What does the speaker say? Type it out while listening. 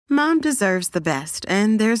Mom deserves the best,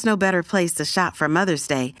 and there's no better place to shop for Mother's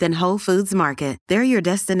Day than Whole Foods Market. They're your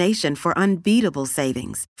destination for unbeatable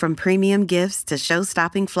savings, from premium gifts to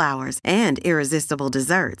show-stopping flowers and irresistible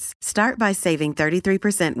desserts. Start by saving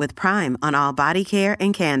 33% with Prime on all body care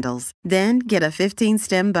and candles. Then get a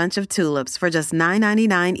 15-stem bunch of tulips for just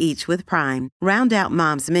 $9.99 each with Prime. Round out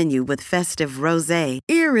Mom's menu with festive rosé,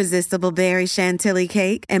 irresistible berry chantilly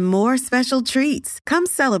cake, and more special treats. Come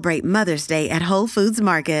celebrate Mother's Day at Whole Foods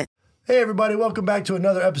Market. Hey everybody, welcome back to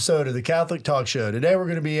another episode of the Catholic Talk Show. Today we're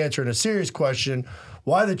going to be answering a serious question: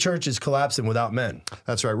 why the church is collapsing without men.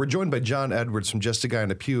 That's right. We're joined by John Edwards from Just a Guy in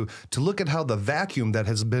a Pew to look at how the vacuum that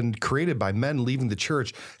has been created by men leaving the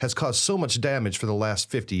church has caused so much damage for the last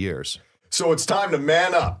 50 years. So it's time to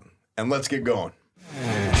man up and let's get going.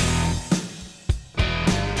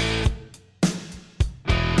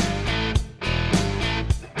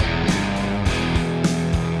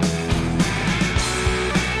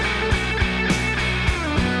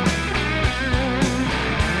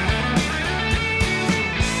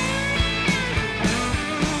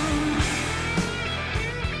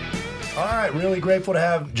 Really grateful to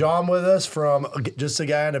have John with us from Just a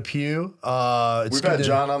Guy in a Pew. We've had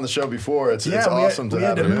John on the show before. It's awesome to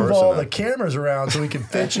have him in person. We had to move all the cameras around so we could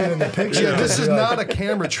fit you in the picture. Yeah, this is not a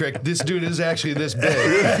camera trick. This dude is actually this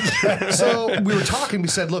big. So we were talking. We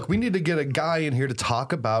said, look, we need to get a guy in here to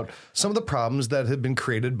talk about some of the problems that have been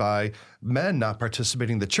created by men not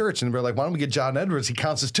participating in the church. And we're like, why don't we get John Edwards? He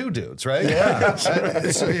counts as two dudes, right? Yeah.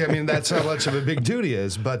 That's how much of a big duty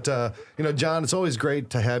is. But, John, it's always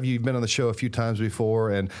great to have you. You've been on the show a few times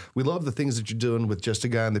before, and we love the things that you're doing with Just a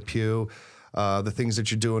Guy in the Pew, the things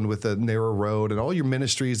that you're doing with the Narrow Road, and all your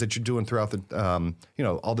ministries that you're doing throughout the,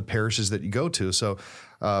 all the parishes that you go to. So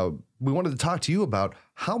we wanted to talk to you about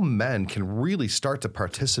how men can really start to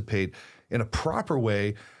participate in a proper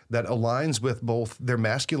way that aligns with both their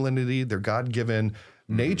masculinity, their God-given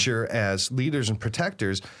nature as leaders and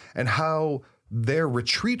protectors, and how their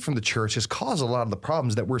retreat from the church has caused a lot of the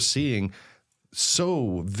problems that we're seeing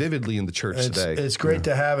so vividly in the church today. It's great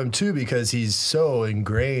to have him too, because he's so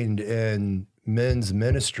ingrained in men's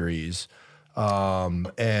ministries.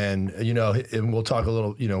 And we'll talk a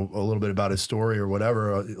little bit about his story or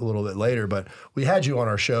whatever a little bit later, but we had you on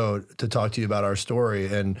our show to talk to you about our story.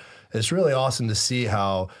 And it's really awesome to see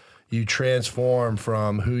how you transform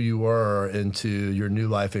from who you were into your new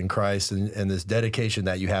life in Christ and this dedication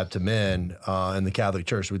that you have to men in the Catholic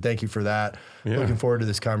Church. We thank you for that. Yeah. Looking forward to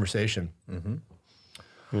this conversation. Mm-hmm.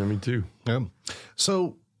 Yeah, me too. Yeah.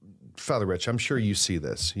 So, Father Rich, I'm sure you see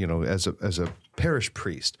this, as a parish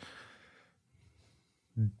priest.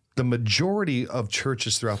 The majority of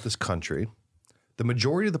churches throughout this country, the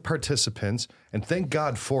majority of the participants, and thank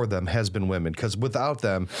God for them, has been women, because without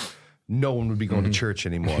them, no one would be going to church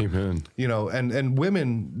anymore. Amen. And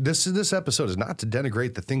women, this episode is not to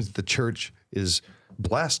denigrate the things that the church is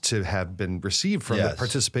blessed to have been received from the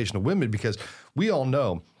participation of women, because we all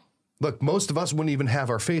know, look, most of us wouldn't even have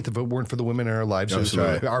our faith if it weren't for the women in our lives.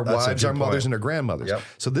 Right. Our wives, our mothers, and our grandmothers. Yep.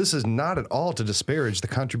 So this is not at all to disparage the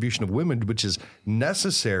contribution of women, which is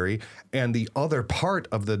necessary and the other part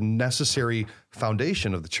of the necessary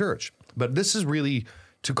foundation of the church. But this is really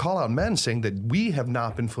to call out men, saying that we have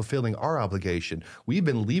not been fulfilling our obligation. We've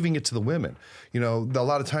been leaving it to the women. A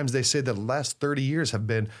lot of times they say that the last 30 years have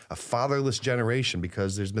been a fatherless generation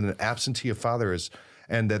because there's been an absentee of fathers,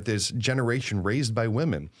 and that this generation raised by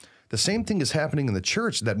women. The same thing is happening in the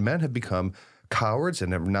church, that men have become cowards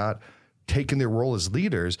and have not taken their role as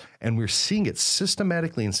leaders, and we're seeing it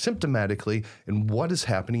systematically and symptomatically in what is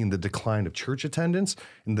happening in the decline of church attendance,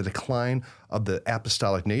 in the decline of the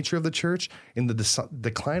apostolic nature of the church, in the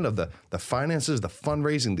decline of the finances, the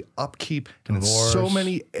fundraising, the upkeep, and in so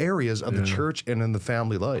many areas of the church and in the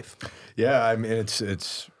family life. Yeah, I mean,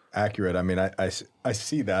 it's accurate. I mean, I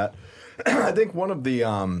see that. I think one of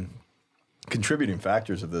the contributing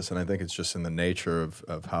factors of this, and I think it's just in the nature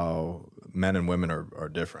of how men and women are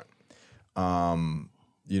different.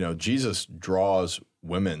 Jesus draws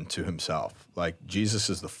women to himself. Like, Jesus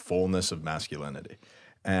is the fullness of masculinity.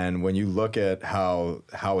 And when you look at how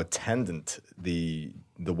attendant the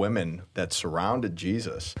women that surrounded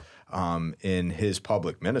Jesus in his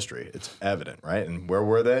public ministry, it's evident, right? And where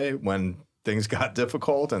were they when things got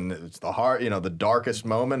difficult and it's the darkest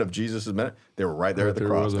moment of Jesus' minute? They were right there at the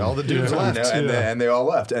cross. All the dudes left. And they all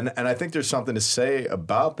left. And I think there's something to say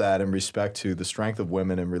about that in respect to the strength of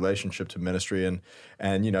women in relationship to ministry.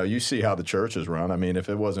 And you see how the church is run. I mean, if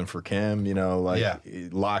it wasn't for Kim,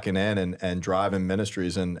 locking in and driving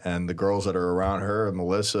ministries and the girls that are around her,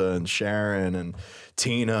 Melissa and Sharon and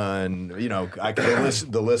Tina, and,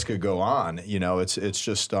 the list could go on. It's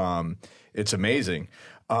just, it's amazing.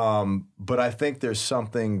 But I think there's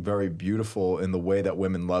something very beautiful in the way that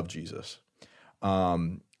women love Jesus.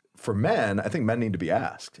 For men, I think men need to be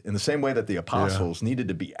asked in the same way that the apostles needed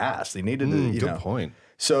to be asked. They needed to, Good point.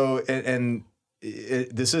 So,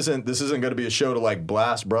 this isn't going to be a show to like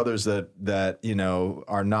blast brothers that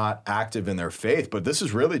are not active in their faith, but this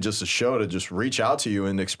is really just a show to just reach out to you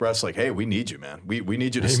and express like, hey, we need you, man. We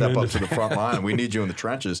need you to step up to the front line, and we need you in the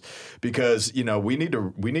trenches because we need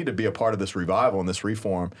to be a part of this revival and this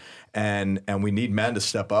reform, and we need men to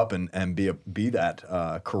step up and be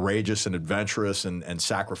that courageous and adventurous and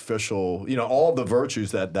sacrificial, all the virtues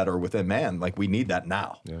that are within man. Like we need that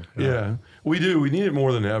now. Yeah, we do. We need it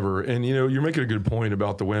more than ever. And you're making a good point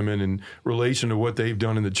about the women in relation to what they've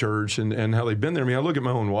done in the church and how they've been there. I mean, I look at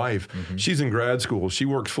my own wife. Mm-hmm. She's in grad school. She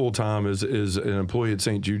works full time as an employee at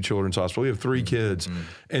St. Jude Children's Hospital. We have 3 kids. Mm-hmm.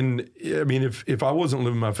 And I mean, if I wasn't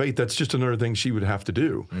living my faith, that's just another thing she would have to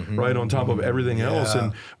do, right? On top of everything else.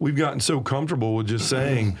 And we've gotten so comfortable with just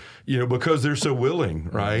saying, because they're so willing,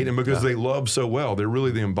 right? And because they love so well, they're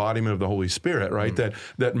really the embodiment of the Holy Spirit, right?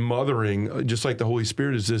 That mothering, just like the Holy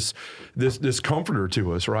Spirit is this comforter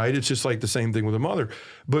to us, right? It's just like the same thing with a mother.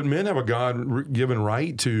 But men have a God-given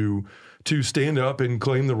right to stand up and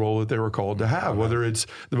claim the role that they were called to have, whether it's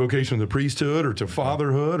the vocation of the priesthood or to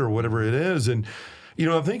fatherhood or whatever it is. And,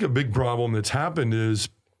 I think a big problem that's happened is,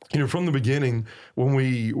 from the beginning, when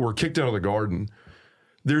we were kicked out of the garden,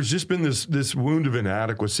 there's just been this wound of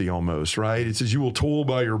inadequacy almost, right? It says you will toil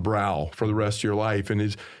by your brow for the rest of your life.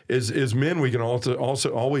 And as men, we can also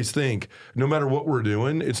always think, no matter what we're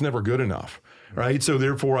doing, it's never good enough, right? So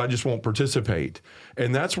therefore, I just won't participate.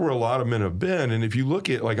 And that's where a lot of men have been. And if you look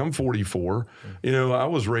at, like, I'm 44, I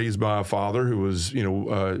was raised by a father who was,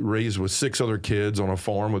 raised with 6 other kids on a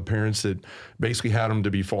farm with parents that basically had them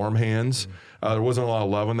to be farm hands. There wasn't a lot of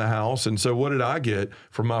love in the house. And so what did I get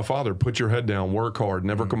from my father? Put your head down, work hard,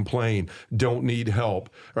 never complain, don't need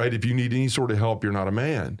help, right? If you need any sort of help, you're not a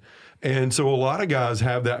man. And so a lot of guys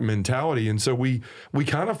have that mentality. And so we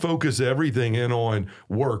kind of focus everything in on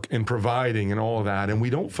work and providing and all of that. And we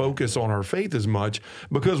don't focus on our faith as much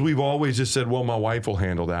because we've always just said, well, my wife will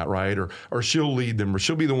handle that, right? Or she'll lead them, or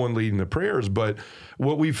she'll be the one leading the prayers. But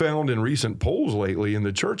what we found in recent polls lately in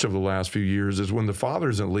the church over the last few years is when the father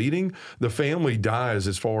isn't leading, the family dies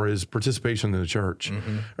as far as participation in the church,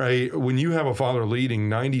 right? When you have a father leading,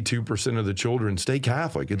 92% of the children stay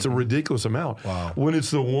Catholic. It's a ridiculous amount. Wow. When it's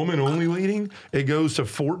the woman only leading, it goes to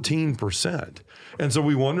 14%. And so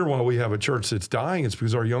we wonder why we have a church that's dying. It's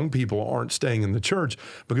because our young people aren't staying in the church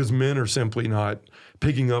because men are simply not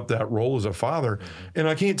picking up that role as a father. And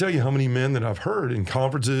I can't tell you how many men that I've heard in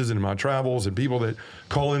conferences and in my travels and people that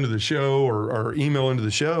call into the show or email into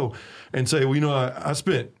the show and say, well, I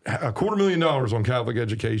spent $250,000 on Catholic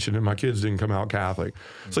education and my kids didn't come out Catholic.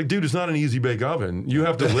 It's like, dude, it's not an easy bake oven. You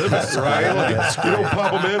have to live it, right? Like, you don't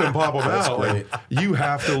pop them in and pop them out. Like, you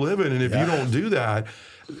have to live it. And if you don't do that,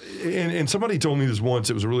 and somebody told me this once,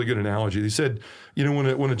 it was a really good analogy. They said,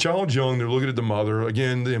 when a child's young, they're looking at the mother,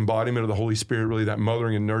 again, the embodiment of the Holy Spirit, really that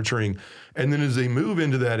mothering and nurturing. And then as they move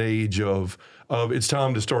into that age of it's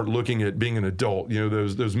time to start looking at being an adult,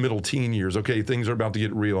 those middle teen years. Okay, things are about to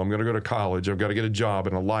get real. I'm going to go to college. I've got to get a job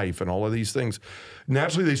and a life and all of these things.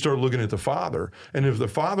 Naturally, they start looking at the father. And if the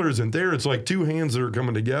father isn't there, it's like 2 hands that are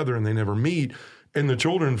coming together and they never meet. And the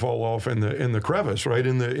children fall off in the crevice, right,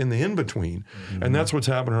 in the in-between. And that's what's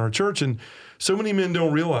happening in our church. And so many men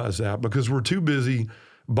don't realize that because we're too busy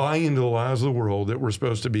buying into the lies of the world that we're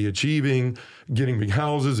supposed to be achieving, getting big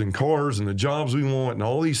houses and cars and the jobs we want and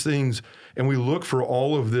all these things. And we look for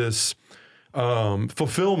all of this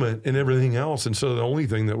fulfillment in everything else. And so the only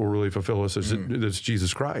thing that will really fulfill us is it's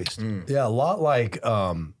Jesus Christ. Yeah, a lot like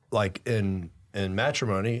in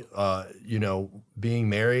matrimony, being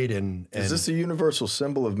married and is this a universal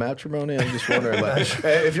symbol of matrimony? I'm just wondering,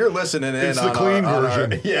 if you're listening in, it's the clean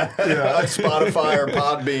version. On Spotify or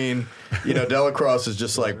Podbean, Delacroix is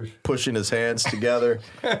just like pushing his hands together,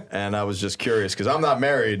 and I was just curious because I'm not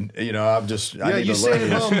married. I need to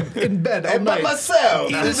learn in bed all by night.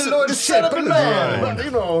 myself. Shut up and man.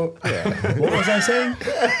 What was I saying?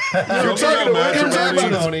 You're talking about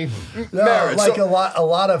matrimony. No, like a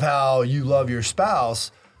lot of how you love your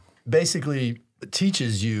spouse basically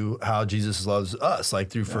teaches you how Jesus loves us, like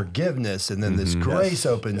through forgiveness, and then this grace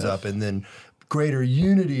opens up, and then greater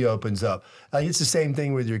unity opens up. Like it's the same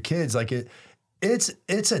thing with your kids. Like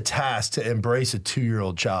it's a task to embrace a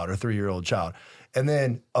 2-year-old child or 3-year-old child, and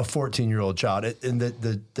then a 14-year-old child. And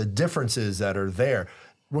the differences that are there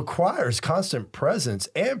requires constant presence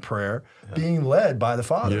and prayer being led by the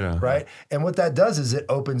Father, right? And what that does is it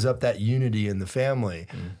opens up that unity in the family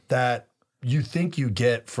that you think you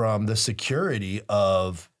get from the security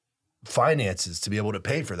of finances to be able to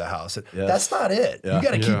pay for the house. That's not it. You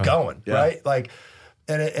got to keep going, right? Like,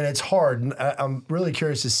 and it's hard. And I'm really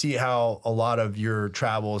curious to see how a lot of your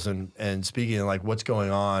travels and speaking, like what's going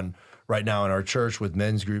on right now in our church with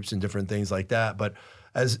men's groups and different things like that. But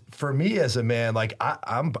as for me as a man, like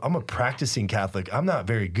I'm a practicing Catholic. I'm not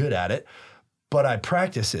very good at it, but I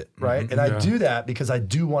practice it, right? And I do that because I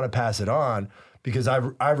do want to pass it on, because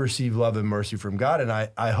I've received love and mercy from God. And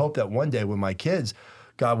I hope that one day when my kids,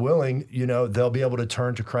 God willing, they'll be able to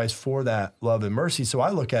turn to Christ for that love and mercy. So I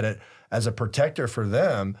look at it as a protector for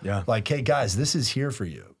them. Yeah. Like, hey guys, this is here for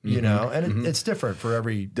you, and it's different for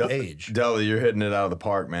every age. Deli, you're hitting it out of the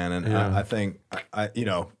park, man. And I think,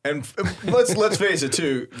 and let's face it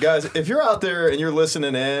too, guys, if you're out there and you're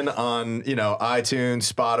listening in on,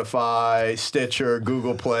 iTunes, Spotify, Stitcher,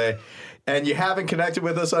 Google Play, and you haven't connected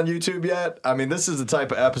with us on YouTube yet, I mean, this is the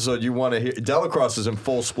type of episode you want to hear. Delicross is in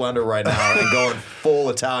full splendor right now and going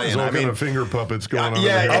full Italian. There's all kind of finger puppets going on.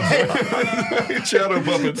 Yeah. Shadow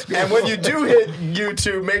puppets. And when you do hit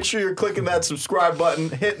YouTube, make sure you're clicking that subscribe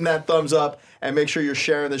button, hitting that thumbs up, and make sure you're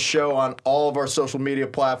sharing the show on all of our social media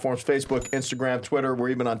platforms, Facebook, Instagram, Twitter. We're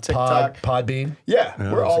even on TikTok. Podbean. Yeah,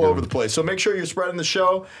 we're all over the place. So make sure you're spreading the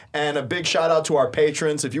show. And a big shout out to our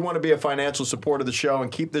patrons. If you want to be a financial supporter of the show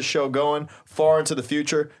and keep this show going far into the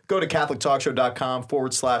future, go to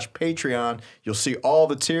CatholicTalkShow.com/Patreon. You'll see all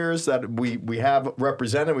the tiers that we have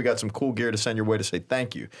represented. We got some cool gear to send your way to say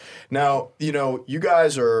thank you. Now, you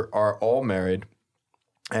guys are all married.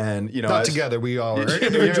 And not together, we all are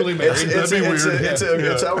individually married. That'd be weird.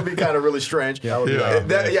 That would be kind of really strange. How would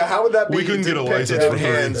that be? We couldn't get a license for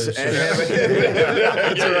hands. Get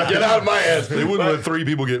out of my hands. They wouldn't let 3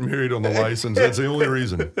 people get married on the license. That's the only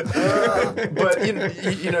reason. But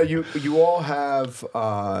you all have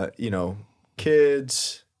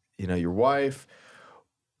kids. Your wife.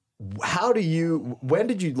 When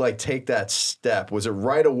did you take that step? Was it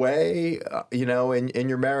right away, in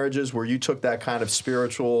your marriages where you took that kind of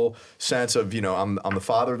spiritual sense of, I'm the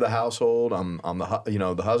father of the household, I'm the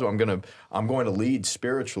husband, I'm going to lead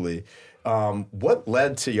spiritually. What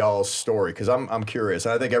led to y'all's story? Because I'm curious.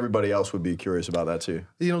 And I think everybody else would be curious about that too.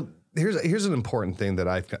 Here's an important thing that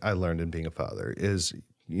I learned in being a father is,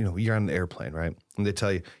 you're on an airplane, right? And they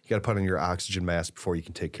tell you got to put on your oxygen mask before you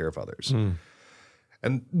can take care of others.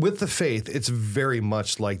 And with the faith, it's very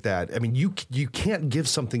much like that. I mean, you can't give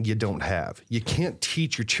something you don't have. You can't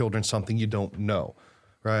teach your children something you don't know,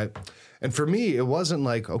 right? And for me, it wasn't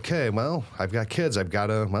like, okay, well, I've got kids. they've got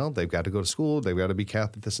to go to school. They've got to be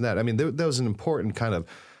Catholic, this and that. I mean, there was an important kind of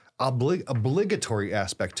obligatory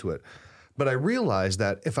aspect to it. But I realized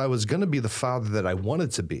that if I was going to be the father that I wanted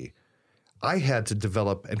to be, I had to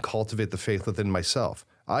develop and cultivate the faith within myself.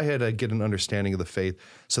 I had to get an understanding of the faith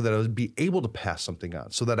so that I would be able to pass something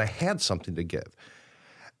on, so that I had something to give.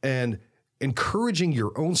 And encouraging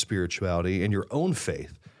your own spirituality and your own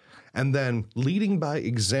faith, and then leading by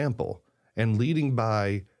example and leading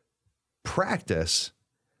by practice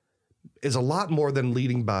is a lot more than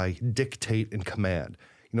leading by dictate and command.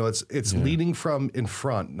 It's leading from in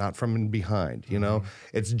front, not from in behind,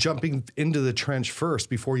 It's jumping into the trench first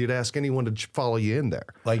before you'd ask anyone to follow you in there.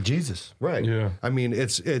 Like Jesus. Right. Yeah. I mean,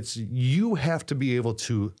 it's you have to be able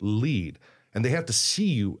to lead, and they have to see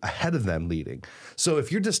you ahead of them leading. So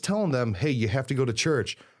if you're just telling them, hey, you have to go to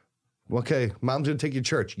church. Okay, mom's going to take you to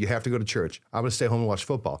church. You have to go to church. I'm going to stay home and watch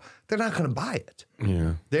football. They're not going to buy it.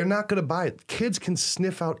 Yeah. They're not going to buy it. Kids can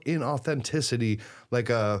sniff out inauthenticity like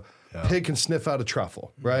a pig can sniff out a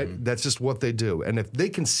truffle, right? That's just what they do. And if they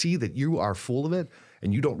can see that you are full of it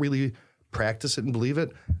and you don't really practice it and believe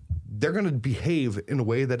it, they're going to behave in a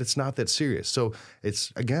way that it's not that serious. So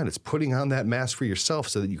it's putting on that mask for yourself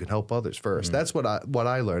so that you can help others first. That's what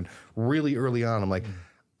I learned really early on. I'm like,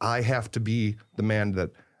 I have to be the man that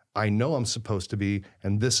I know I'm supposed to be,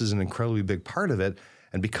 and this is an incredibly big part of it.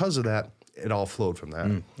 And because of that, it all flowed from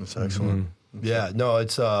that. That's excellent. Yeah, no,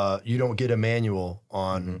 it's you don't get a manual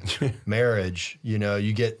on marriage.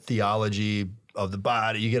 You get theology of the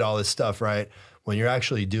body, you get all this stuff, right? When you're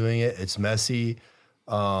actually doing it, it's messy.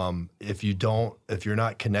 If you're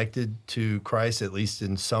not connected to Christ, at least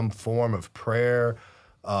in some form of prayer,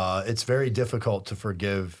 it's very difficult to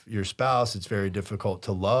forgive your spouse. It's very difficult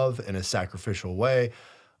to love in a sacrificial way,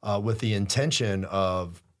 with the intention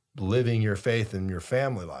of living your faith in your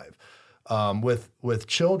family life. With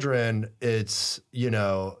children, it's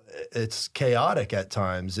chaotic at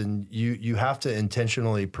times, and you have to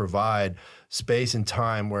intentionally provide space and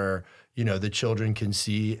time where the children can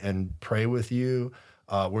see and pray with you,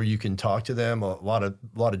 where you can talk to them. A lot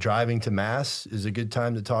of driving to Mass is a good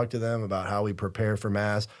time to talk to them about how we prepare for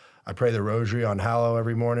Mass. I pray the rosary on Hallow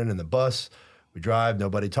every morning in the bus. We drive,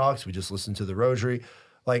 nobody talks. We just listen to the rosary.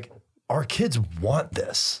 Like, our kids want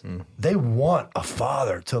this. They want a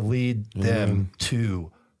father to lead them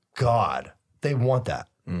to God. They want that.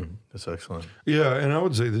 That's excellent. Yeah, and I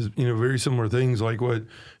would say this, very similar things like what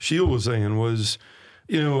Sheila was saying was,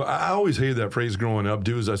 I always hated that phrase growing up,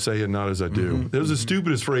 do as I say and not as I do. It was the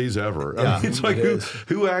stupidest phrase ever. I mean, it's like,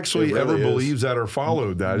 who actually ever believes that or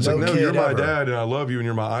followed that? It's like, no, you're my dad and I love you and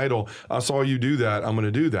you're my idol. I saw you do that. I'm going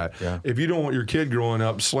to do that. Yeah. If you don't want your kid growing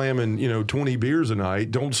up slamming, 20 beers a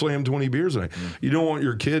night, don't slam 20 beers a night. You don't want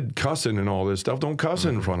your kid cussing and all this stuff, don't cuss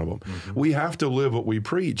in front of them. We have to live what we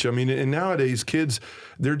preach. I mean, and nowadays kids,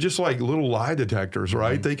 they're just like little lie detectors,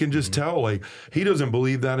 right? They can just tell, like, he doesn't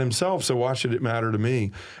believe that himself, so why should it matter to me?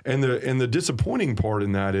 And the disappointing part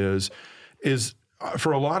in that is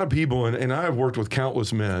for a lot of people, and I've worked with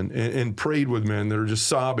countless men and prayed with men that are just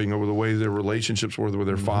sobbing over the way their relationships were with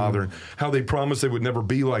their father, and how they promised they would never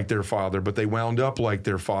be like their father, but they wound up like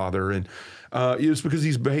their father. And it's because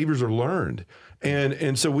these behaviors are learned.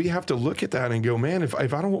 And so we have to look at that and go, man, if I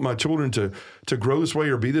don't want my children to grow this way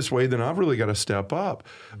or be this way, then I've really got to step up.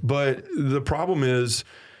 But the problem is,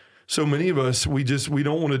 so many of us, we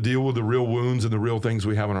don't want to deal with the real wounds and the real things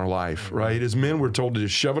we have in our life, right? As men, we're told to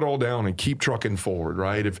just shove it all down and keep trucking forward,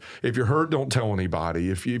 right? If you're hurt, don't tell anybody.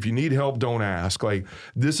 If you need help, don't ask. Like,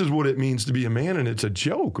 this is what it means to be a man, and it's a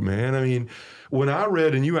joke, man. I mean, when I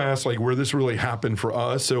read, and you asked like where this really happened for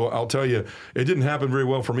us, so I'll tell you, it didn't happen very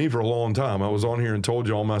well for me for a long time. I was on here and told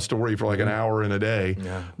you all my story for like an hour in a day.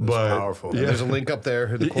 Yeah, but powerful. Yeah. There's a link up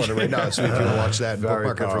there in the corner right now, so if you want to watch that,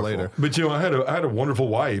 bookmark it for later. But I had a wonderful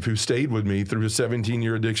wife who stayed with me through a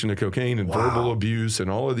 17-year addiction to cocaine and verbal abuse and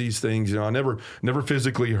all of these things. I never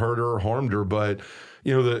physically hurt her or harmed her, but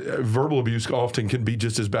the verbal abuse often can be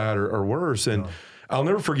just as bad or worse. And I'll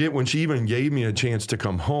never forget when she even gave me a chance to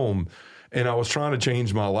come home. And I was trying to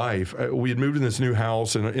change my life. We had moved in this new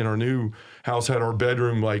house, and in our new house had our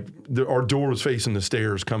bedroom, our door was facing the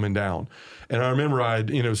stairs coming down. And I remember I'd,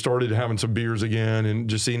 started having some beers again and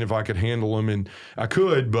just seeing if I could handle them. And I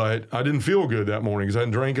could, but I didn't feel good that morning because I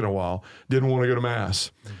hadn't drank in a while. Didn't want to go to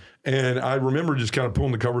Mass. And I remember just kind of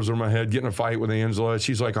pulling the covers over my head, getting in a fight with Angela.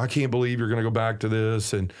 She's like, I can't believe you're going to go back to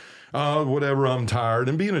this. And whatever, I'm tired,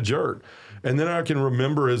 and being a jerk. And then I can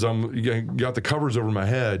remember as I'm got the covers over my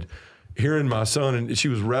head, hearing my son, and she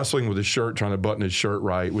was wrestling with his shirt, trying to button his shirt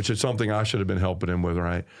right, which is something I should have been helping him with,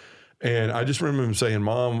 right? And I just remember him saying,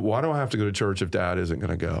 Mom, why do I have to go to church if Dad isn't going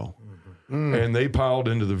to go? And they piled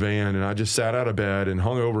into the van, and I just sat out of bed and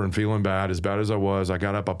hung over and feeling bad as I was. I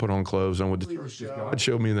got up, I put on clothes, and I went to church. God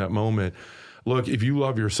showed me in that moment, look, if you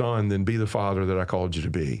love your son, then be the father that I called you to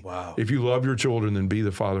be. Wow. If you love your children, then be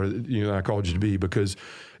the father that I called you to be, because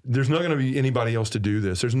there's not going to be anybody else to do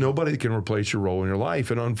this. There's nobody that can replace your role in your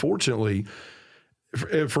life. And unfortunately,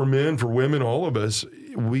 for men, for women, all of us,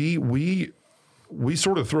 we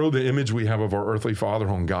sort of throw the image we have of our earthly father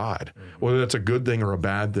on God, whether that's a good thing or a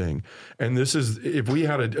bad thing. And this is, if we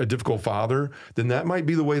had a difficult father, then that might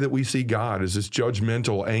be the way that we see God, as this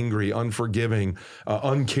judgmental, angry, unforgiving,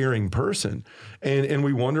 uncaring person. And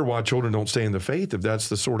we wonder why children don't stay in the faith if that's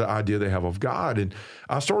the sort of idea they have of God. And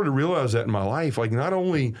I started to realize that in my life, like, not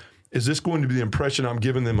only is this going to be the impression I'm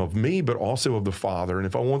giving them of me, but also of the Father? And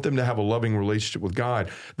if I want them to have a loving relationship with God,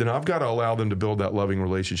 then I've got to allow them to build that loving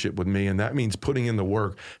relationship with me. And that means putting in the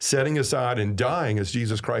work, setting aside and dying, as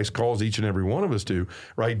Jesus Christ calls each and every one of us to,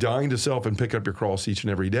 right? Dying to self and pick up your cross each and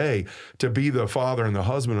every day to be the father and the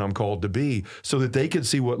husband I'm called to be, so that they can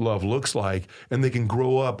see what love looks like and they can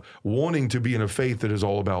grow up wanting to be in a faith that is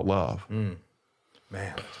all about love.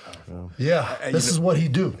 Man, that's powerful. Yeah, this is what he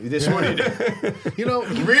do. This is what he do.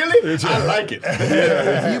 Really? I like it.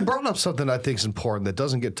 You brought up something I think is important that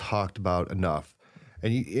doesn't get talked about enough,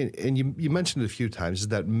 and you mentioned it a few times, is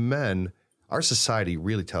that men, our society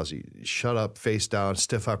really tells you, shut up, face down,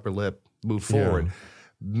 stiff upper lip, move forward. Yeah.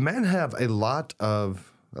 Men have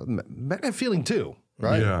feeling too.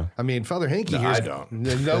 Right? Yeah. I mean, Father Hankey here. I don't.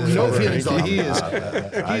 No feelings.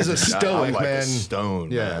 He's a stoic, I'm like man. A stone.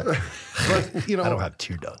 Yeah. But, I don't have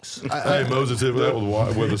tear ducts. Hey, Moses hit that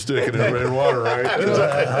with a stick and water, right?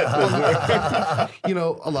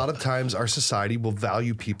 A lot of times our society will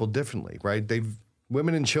value people differently, right?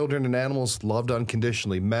 Women and children and animals loved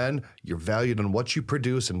unconditionally. Men, you're valued on what you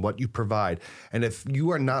produce and what you provide. And if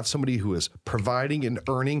you are not somebody who is providing and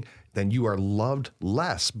earning, then you are loved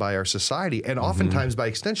less by our society, and oftentimes by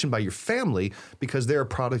extension by your family, because they're a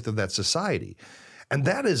product of that society. And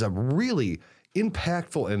that is a really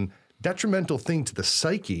impactful and detrimental thing to the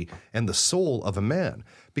psyche and the soul of a man,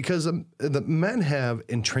 because the men have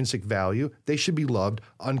intrinsic value. They should be loved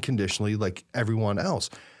unconditionally like everyone else.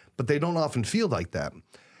 but they don't often feel like that.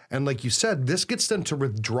 And like you said, this gets them to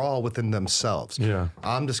withdraw within themselves. Yeah.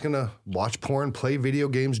 I'm just going to watch porn, play video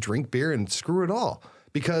games, drink beer, and screw it all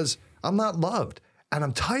because I'm not loved and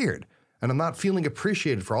I'm tired and I'm not feeling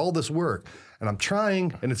appreciated for all this work and I'm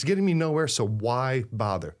trying and it's getting me nowhere. So why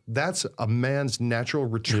bother? That's a man's natural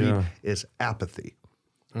retreat is apathy.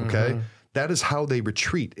 Okay. That is how they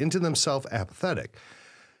retreat into themselves, apathetic.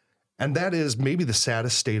 And that is maybe the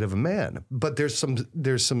saddest state of a man. But there's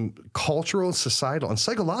some cultural, societal, and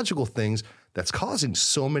psychological things that's causing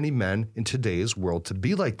so many men in today's world to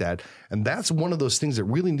be like that. And that's one of those things that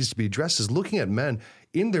really needs to be addressed is looking at men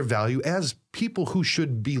in their value as people who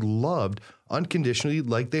should be loved unconditionally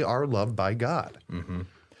like they are loved by God. Mm-hmm.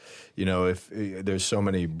 You know, if there's so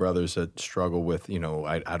many brothers that struggle with, you know,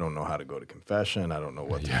 I don't know how to go to confession. I don't know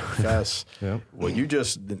what to confess. What you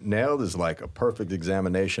just nailed is like a perfect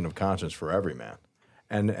examination of conscience for every man.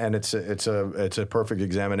 And it's a perfect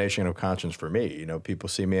examination of conscience for me. You know, people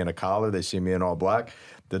see me in a collar, they see me in all black.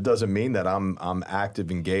 That doesn't mean that I'm active,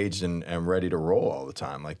 engaged, and ready to roll all the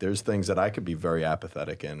time. Like there's things that I could be very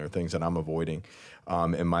apathetic in or things that I'm avoiding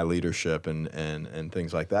in my leadership and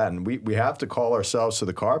things like that. And we have to call ourselves to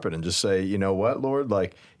the carpet and just say, you know what, Lord,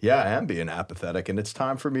 like, yeah, I am being apathetic and it's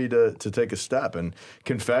time for me to take a step. And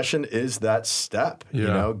confession is that step, you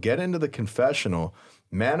know, get into the confessional,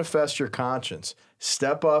 manifest your conscience,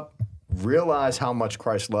 step up, realize how much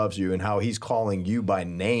Christ loves you and how he's calling you by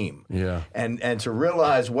name. Yeah. And to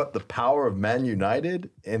realize what the power of men united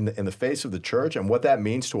in the face of the church and what that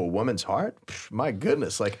means to a woman's heart. My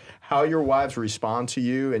goodness, like how your wives respond to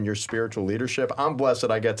you and your spiritual leadership. I'm blessed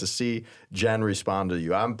that I get to see Jen respond to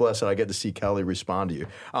you. I'm blessed that I get to see Kelly respond to you.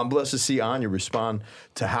 I'm blessed to see Anya respond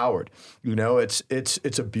to Howard. You know, it's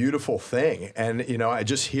a beautiful thing. And, you know, I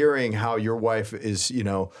just hearing how your wife is, you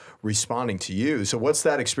know, responding to you. So what's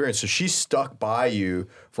that experience? So she stuck by you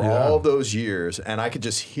for all those years, and I could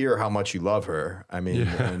just hear how much you love her. I mean,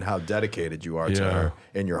 and how dedicated you are to her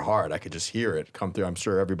in your heart. I could just hear it come through. I'm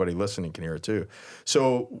sure everybody listening can hear it too.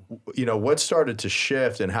 So, you know, what started to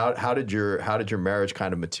shift, and how did your marriage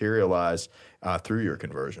kind of materialize through your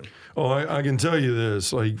conversion? Oh, I can tell you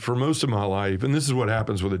this, like for most of my life, and this is what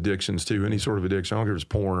happens with addictions too, any sort of addiction, I don't care if it's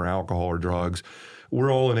porn or alcohol or drugs, we're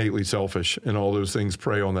all innately selfish, and all those things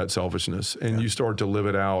prey on that selfishness. And you start to live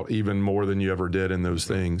it out even more than you ever did in those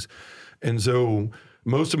things. And so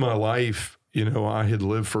most of my life, you know, I had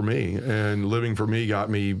lived for me, and living for me got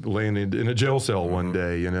me landed in a jail cell one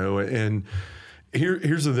day, you know, and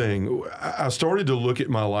here's the thing. I started to look at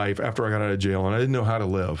my life after I got out of jail, and I didn't know how to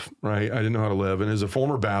live, right? I didn't know how to live. And as a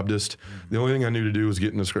former Baptist, the only thing I knew to do was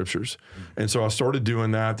get in the scriptures. And so I started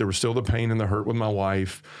doing that. There was still the pain and the hurt with my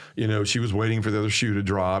wife. You know, she was waiting for the other shoe to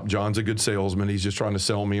drop. John's a good salesman. He's just trying to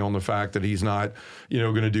sell me on the fact that he's not, you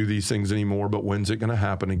know, going to do these things anymore, but when's it going to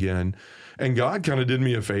happen again? And God kind of did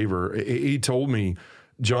me a favor. He told me,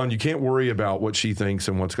 John, you can't worry about what she thinks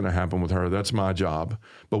and what's going to happen with her. That's my job.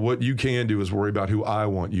 But what you can do is worry about who I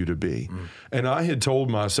want you to be. And I had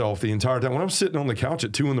told myself the entire time, when I was sitting on the couch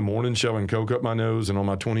at 2 a.m, shoving Coke up my nose and on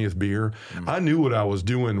my 20th beer, I knew what I was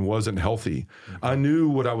doing wasn't healthy. I knew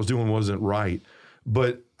what I was doing wasn't right.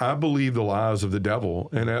 But I believed the lies of the devil,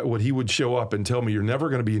 and what he would show up and tell me, you're never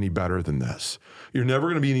going to be any better than this. You're never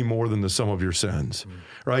going to be any more than the sum of your sins,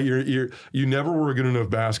 right? You never were a good enough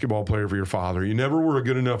basketball player for your father. You never were a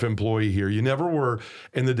good enough employee here. You never were.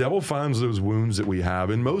 And the devil finds those wounds that we have.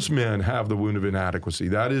 And most men have the wound of inadequacy.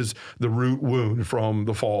 That is the root wound from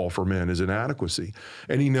the fall for men, is inadequacy.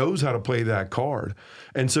 And he knows how to play that card.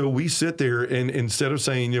 And so we sit there, and instead of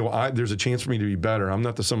saying, you know, there's a chance for me to be better, I'm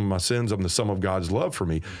not the sum of my sins, I'm the sum of God's love for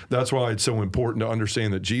me. That's why it's so important to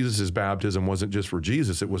understand that Jesus' baptism wasn't just for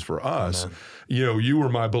Jesus, it was for us. Amen. You know, you were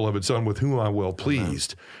my beloved son with whom I'm well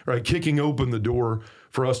pleased, right? Kicking open the door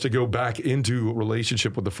for us to go back into a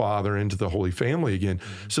relationship with the Father, into the Holy Family again,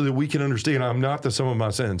 so that we can understand I'm not the sum of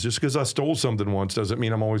my sins. Just because I stole something once doesn't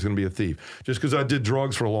mean I'm always going to be a thief. Just because I did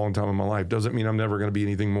drugs for a long time in my life doesn't mean I'm never going to be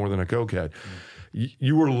anything more than a cokehead.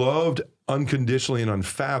 You were loved unconditionally and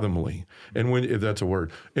unfathomably, and if that's a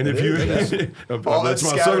word, and it if you, that's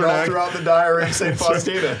my southern accent throughout the diary of St.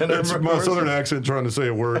 Faustina. That's my southern accent trying to say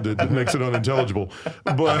a word that makes it unintelligible.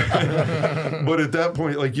 But at that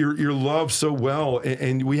point, like you're loved so well,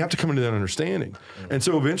 and we have to come into that understanding. And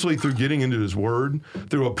so eventually, through getting into His Word,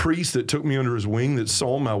 through a priest that took me under his wing, that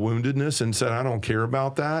saw my woundedness and said, I don't care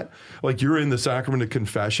about that. Like you're in the sacrament of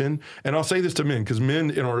confession, and I'll say this to men, because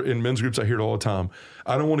men in men's groups, I hear it all the time.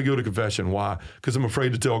 I don't want to go to confession. Why? Because I'm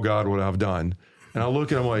afraid to tell God what I've done. And I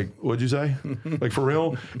look and I'm like, what'd you say? Like, for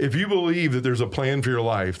real? If you believe that there's a plan for your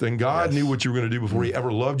life, then God knew what you were going to do before he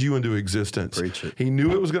ever loved you into existence. Preach it. He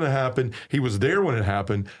knew it was going to happen. He was there when it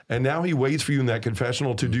happened. And now he waits for you in that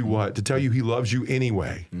confessional to do what? To tell you he loves you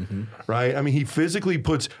anyway. Right? I mean, he physically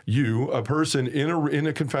puts you, a person, in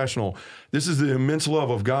a confessional. This is the immense love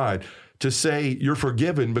of God, to say you're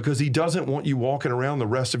forgiven, because he doesn't want you walking around the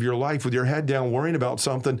rest of your life with your head down worrying about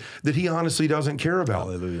something that he honestly doesn't care about.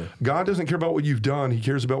 Hallelujah. God doesn't care about what you've done. He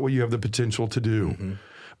cares about what you have the potential to do.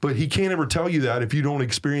 But he can't ever tell you that if you don't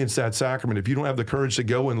experience that sacrament, if you don't have the courage to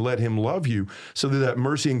go and let him love you so that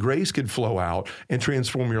mercy and grace could flow out and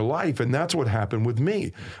transform your life. And that's what happened with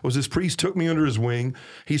me. Was this priest took me under his wing.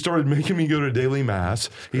 He started making me go to daily mass.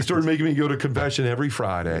 He started making me go to confession every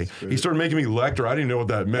Friday. He started making me lecture. I didn't know what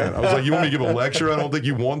that meant. I was like, you want me to give a lecture? I don't think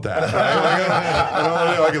you want that.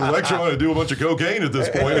 Right? I can lecture on how to do a bunch of cocaine at this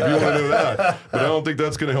point if you want to know that. But I don't think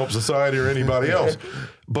that's going to help society or anybody else.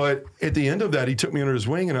 But at the end of that, he took me under his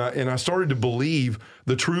wing, and I started to believe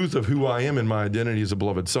the truth of who I am and my identity as a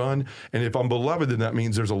beloved son. And if I'm beloved, then that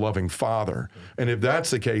means there's a loving father. And if that's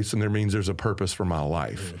the case, then there means there's a purpose for my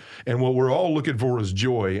life. And what we're all looking for is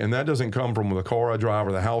joy, and that doesn't come from the car I drive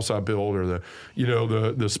or the house I build or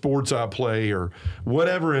the sports I play or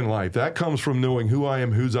whatever in life. That comes from knowing who I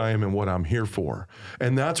am, whose I am, and what I'm here for.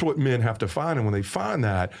 And that's what men have to find. And when they find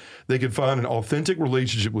that, they can find an authentic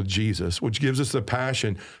relationship with Jesus, which gives us the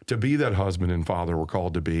passion to be that husband and father we're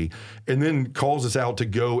called to be, and then calls us out to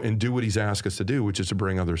go and do what he's asked us to do, which is to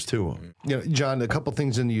bring others to him. You know, John, a couple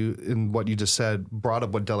things in what you just said brought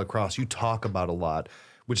up what Dela Crosse you talk about a lot,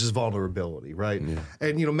 which is vulnerability, right? Yeah.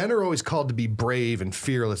 And, men are always called to be brave and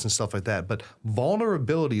fearless and stuff like that, but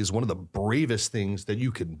vulnerability is one of the bravest things that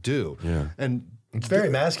you can do. Yeah. And it's very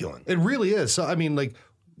masculine. It really is. So, I mean, like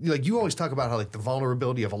you always talk about how the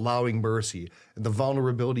vulnerability of allowing mercy and the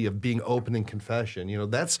vulnerability of being open in confession,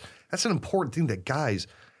 that's an important thing that guys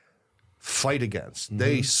fight against.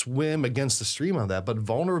 They swim against the stream on that. But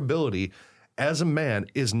vulnerability as a man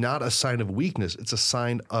is not a sign of weakness. It's a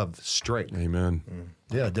sign of strength. Amen.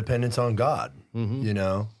 Yeah, dependence on God, I mean,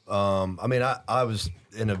 I was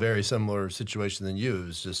in a very similar situation than you. It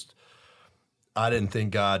was just, I didn't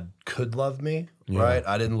think God could love me, right?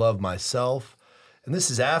 I didn't love myself. And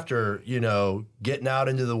this is after, getting out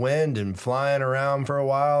into the wind and flying around for a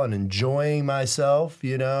while and enjoying myself,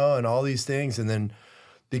 and all these things. And then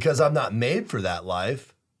because I'm not made for that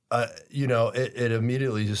life, it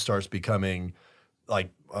immediately just starts becoming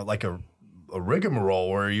like a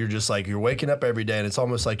rigmarole where you're just like, you're waking up every day and it's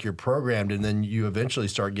almost like you're programmed. And then you eventually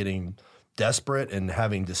start getting desperate and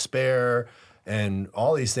having despair and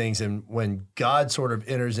all these things. And when God sort of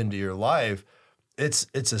enters into your life, it's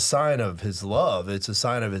a sign of his love. It's a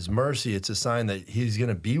sign of his mercy. It's a sign that he's going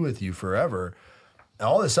to be with you forever.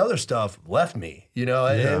 All this other stuff left me,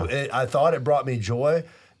 I thought it brought me joy,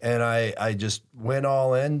 and I just went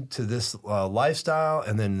all into this lifestyle.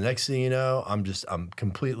 And then the next thing you know, I'm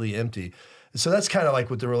completely empty. So that's kind of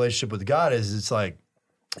like what the relationship with God is. It's like,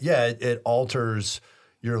 it alters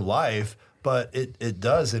your life, but it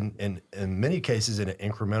does in many cases in an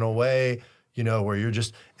incremental way. Where you're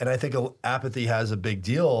just, and I think apathy has a big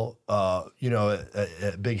deal, a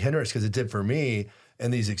big hindrance, because it did for me,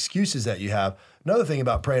 and these excuses that you have. Another thing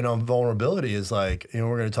about praying on vulnerability is like,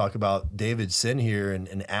 we're going to talk about David's sin here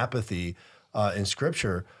and apathy in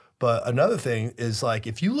Scripture. But another thing is like,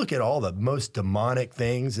 if you look at all the most demonic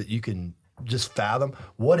things that you can just fathom,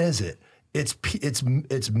 what is it?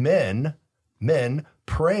 It's men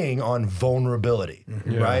praying on vulnerability,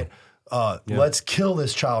 right? Let's kill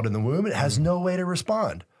this child in the womb. It has no way to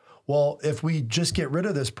respond. Well, if we just get rid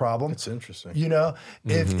of this problem, it's interesting.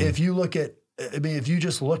 If you look at, if you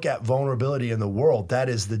just look at vulnerability in the world, that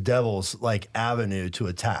is the devil's avenue to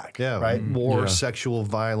attack. Yeah, right. War, sexual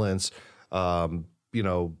violence,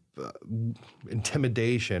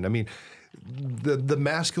 intimidation. I mean, the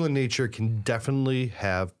masculine nature can definitely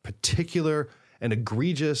have particular and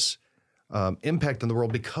egregious impact in the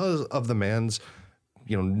world because of the man's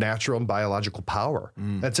natural and biological power.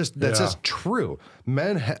 That's just true.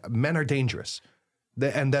 Men are dangerous,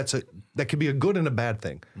 and that could be a good and a bad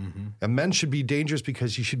thing. And men should be dangerous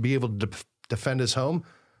because he should be able to defend his home.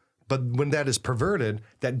 But when that is perverted,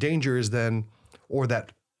 that danger is then, or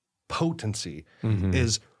that potency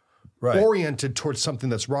is oriented towards something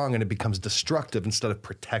that's wrong, and it becomes destructive instead of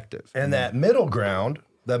protective. And that middle ground,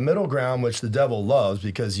 which the devil loves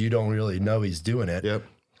because you don't really know he's doing it. Yep.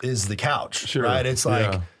 Is the couch, Sure. right? It's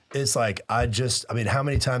like, how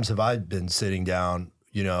many times have I been sitting down,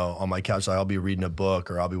 on my couch? Like I'll be reading a book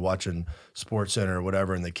or I'll be watching SportsCenter or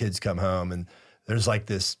whatever, and the kids come home, and there's like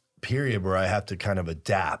this period where I have to kind of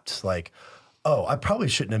adapt. Like, oh, I probably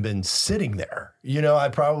shouldn't have been sitting there. I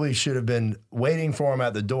probably should have been waiting for him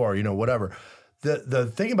at the door, whatever. The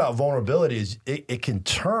thing about vulnerability is it can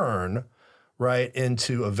turn right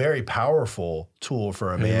into a very powerful tool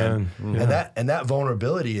for a man. Yeah. And that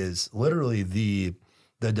vulnerability is literally the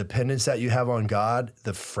dependence that you have on God,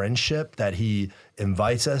 the friendship that he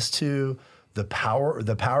invites us to, the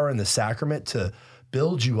power in the sacrament to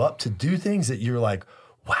build you up to do things that you're like,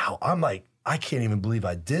 wow, I can't even believe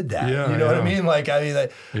I did that. Yeah, you know what I mean?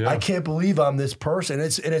 I can't believe I'm this person.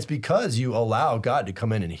 It's because you allow God to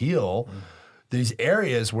come in and heal these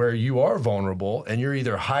areas where you are vulnerable and you're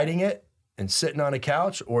either hiding it and sitting on a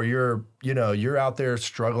couch, or you're out there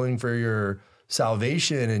struggling for your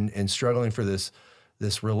salvation and struggling for this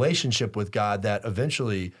relationship with God that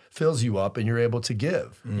eventually fills you up and you're able to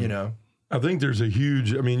give, I think there's a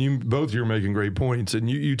huge, you're making great points, and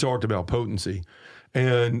you talked about potency.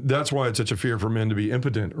 And that's why it's such a fear for men to be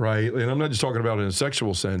impotent, right? And I'm not just talking about it in a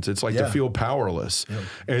sexual sense. It's like to feel powerless. Yeah.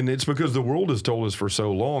 And it's because the world has told us for so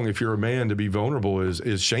long, if you're a man, to be vulnerable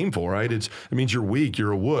is shameful, right? It means you're weak,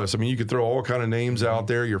 you're a wuss. You could throw all kind of names out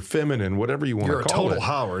there. You're feminine, whatever you want to call it. You're a total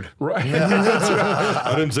Howard. Right.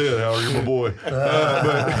 I didn't say that, Howard. You're my boy.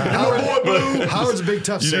 Howard's a big,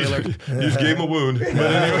 tough sailor. You just gave him a wound. But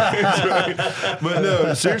anyway, but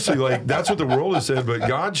no, seriously, that's what the world has said. But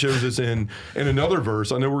God shows us in another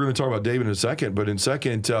verse. I know we're going to talk about David in a second, but in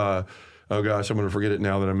second, oh gosh, I'm going to forget it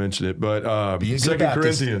now that I mentioned it. But 2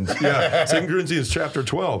 Corinthians, 2 Corinthians chapter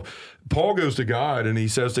 12. Paul goes to God and he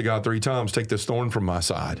says to God 3 times, take this thorn from my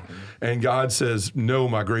side. And God says, no,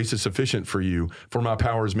 my grace is sufficient for you, for my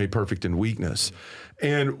power is made perfect in weakness.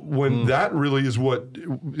 And when that really is what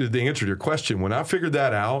the answer to your question, when I figured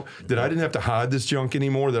that out, that I didn't have to hide this junk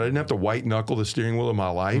anymore, that I didn't have to white knuckle the steering wheel of my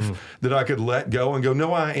life, that I could let go and go,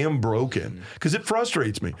 no, I am broken. Because it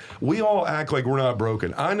frustrates me. We all act like we're not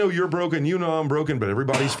broken. I know you're broken, you know I'm broken, but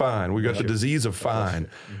everybody's fine. We got the disease of fine,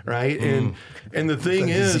 right? And the thing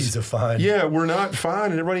is, disease of fine. Yeah, we're not fine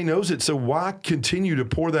and everybody knows it. So why continue to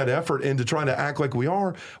pour that effort into trying to act like we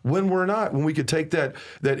are when we're not? When we could take that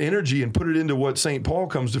energy and put it into what St. Paul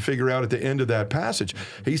comes to figure out at the end of that passage.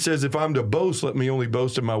 He says, if I'm to boast, let me only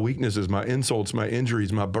boast of my weaknesses, my insults, my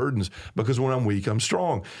injuries, my burdens, because when I'm weak, I'm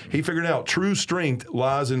strong. He figured out true strength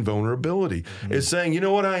lies in vulnerability. It's saying, you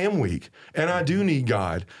know what, I am weak and I do need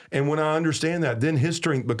God. And when I understand that, then his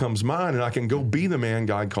strength becomes mine and I can go be the man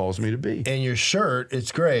God calls me to be. And your shirt,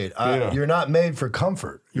 it's great. You're not made for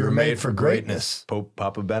comfort. You're made for greatness. Pope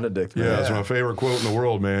Papa Benedict. Yeah, that's my favorite quote in the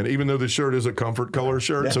world, man. Even though this shirt is a comfort color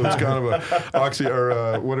shirt, so it's kind of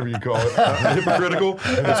a whatever you call it, hypocritical.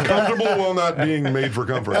 It's comfortable while not being made for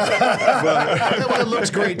comfort. Well, it looks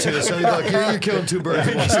great too. So you're killing two birds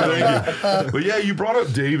with one stone. Thank you. But yeah, you brought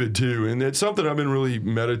up David too, and it's something I've been really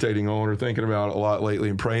meditating on or thinking about a lot lately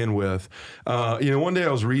and praying with. One day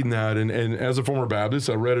I was reading that, and as a former Baptist,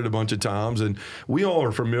 I read it a bunch of times, and we all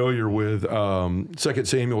are familiar with 2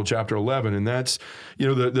 Samuel chapter 11, and that's,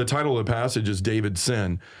 the title of the passage is David's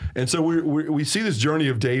sin. And so we see this journey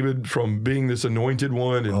of David from being this anointed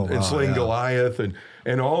one and slaying Goliath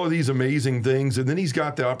and all of these amazing things. And then he's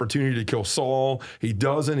got the opportunity to kill Saul. He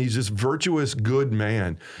doesn't. He's this virtuous, good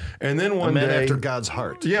man. And then one day... A man after God's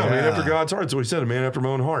heart. Yeah, a man after God's heart. So he said, a man after my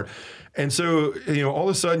own heart. And so, all of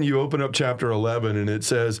a sudden you open up chapter 11 and it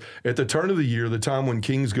says, at the turn of the year, the time when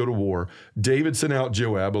kings go to war, David sent out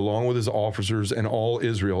Joab along with his officers and all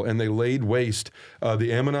Israel, and they laid waste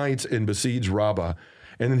the Ammonites and besieged Rabbah.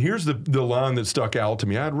 And then here's the line that stuck out to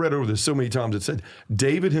me. I had read over this so many times. It said,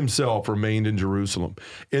 David himself remained in Jerusalem.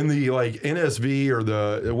 In the NSV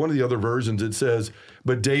or one of the other versions, it says,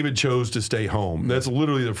 but David chose to stay home. That's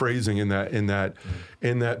literally the phrasing in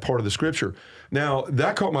that part of the scripture. Now,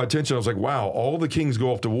 that caught my attention. I was like, wow, all the kings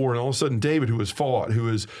go off to war, and all of a sudden David,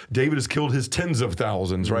 David has killed his tens of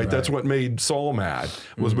thousands, right? That's what made Saul mad,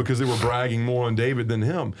 was because they were bragging more on David than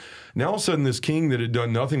him. Now, all of a sudden, this king that had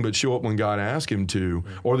done nothing but show up when God asked him to,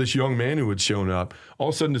 or this young man who had shown up, all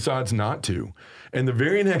of a sudden decides not to. And the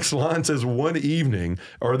very next line says, one evening,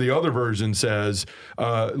 or the other version says,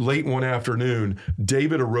 late one afternoon,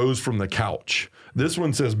 David arose from the couch. This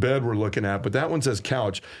one says bed we're looking at, but that one says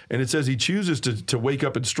couch. And it says he chooses to wake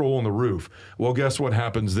up and stroll on the roof. Well, guess what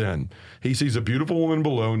happens then? He sees a beautiful woman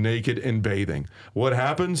below, naked and bathing. What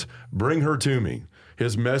happens? Bring her to me.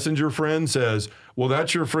 His messenger friend says, well,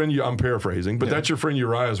 that's your friend, I'm paraphrasing, but that's your friend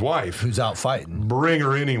Uriah's wife. Who's out fighting. Bring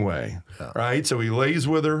her anyway, right? So he lays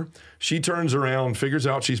with her. She turns around, figures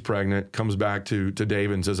out she's pregnant, comes back to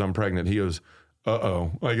David and says, I'm pregnant. He goes,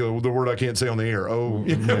 like the word I can't say on the air.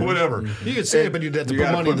 Whatever. You could say it, but you'd have to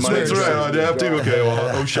put money in the That's spread. right. I'd have to. Okay,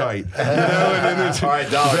 well, shite. And then it's, All right,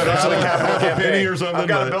 dog. half a campaign. penny or something. I've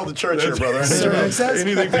got to but build a church here, brother.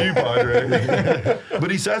 anything for you, Padre.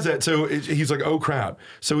 But he says that, so he's like, oh crap.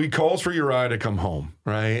 So he calls for Uriah to come home,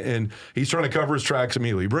 right? And he's trying to cover his tracks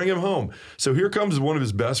immediately. Bring him home. So here comes one of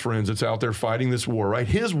his best friends that's out there fighting this war, right?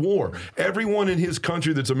 His war. Everyone in his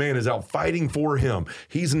country that's a man is out fighting for him.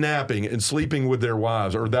 He's napping and sleeping with their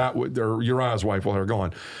wives, or Uriah's wife while they're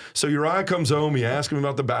gone. So Uriah comes home. He asks him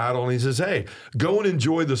about the battle, and he says, hey, go and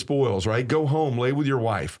enjoy the spoils, right? Go home, lay with your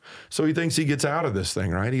wife. So he thinks he gets out of this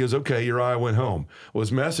thing, right? He goes, okay, Uriah went home. Well,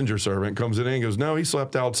 his messenger servant comes in and goes, no, he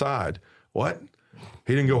slept outside. What?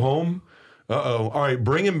 He didn't go home? Uh-oh. All right,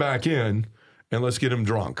 bring him back in, and let's get him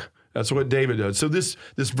drunk. That's what David does. So this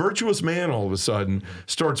virtuous man all of a sudden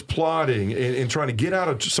starts plotting and trying to get out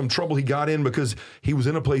of some trouble he got in because he was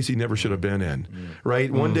in a place he never should have been in, right?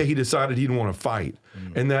 One day he decided he didn't want to fight,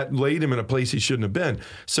 and that laid him in a place he shouldn't have been.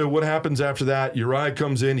 So what happens after that? Uriah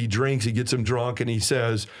comes in, he drinks, he gets him drunk, and he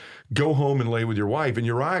says, go home and lay with your wife. And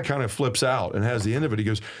Uriah kind of flips out and has the end of it. He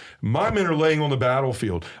goes, my men are laying on the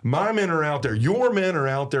battlefield. My men are out there. Your men are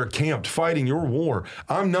out there camped fighting your war.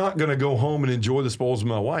 I'm not going to go home and enjoy the spoils of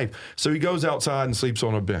my wife. So he goes outside and sleeps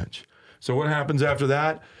on a bench. So what happens after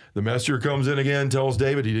that? The messenger comes in again, tells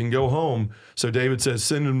David he didn't go home. So David says,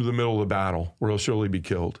 send him to the middle of the battle where he'll surely be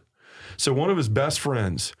killed. So one of his best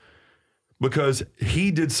friends, because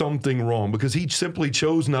he did something wrong, because he simply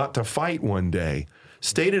chose not to fight one day,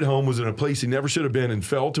 stayed at home, was in a place he never should have been, and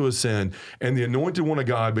fell to a sin, and the anointed one of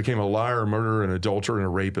God became a liar, a murderer, an adulterer, and a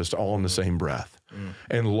rapist all in the same breath,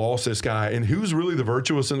 and lost this guy. And who's really the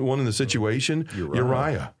virtuous one in the situation?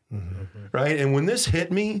 Uriah. Right? And when this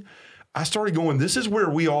hit me, I started going, this is where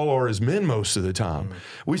we all are as men most of the time.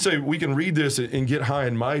 We say we can read this and get high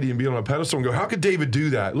and mighty and be on a pedestal and go, how could David do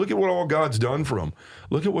that? Look at what all God's done for him.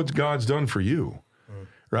 Look at what God's done for you.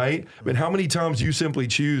 Right? But how many times you simply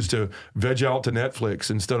choose to veg out to Netflix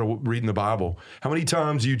instead of reading the Bible? How many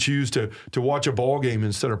times you choose to watch a ball game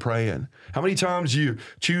instead of praying? How many times you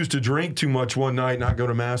choose to drink too much one night, not go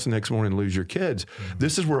to mass the next morning and lose your kids?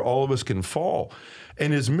 This is where all of us can fall.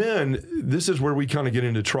 And as men, this is where we kind of get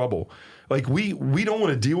into trouble. Like we don't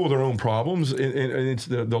want to deal with our own problems, and it's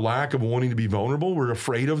the lack of wanting to be vulnerable. We're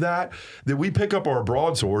afraid of that we pick up our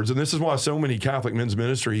broadswords. And this is why so many Catholic men's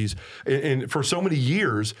ministries, and for so many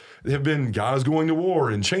years, have been guys going to war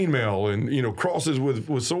and chainmail and crosses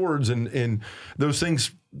with swords and those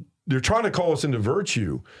things. They're trying to call us into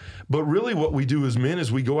virtue, but really what we do as men is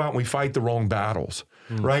we go out and we fight the wrong battles.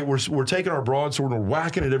 Right? We're taking our broadsword and we're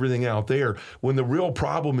whacking at everything out there when the real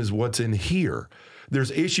problem is what's in here.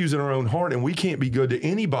 There's issues in our own heart, and we can't be good to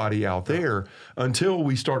anybody out there until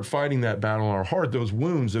we start fighting that battle in our heart, those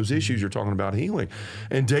wounds, those issues you're talking about healing.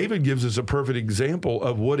 And David gives us a perfect example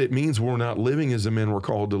of what it means we're not living as the men we're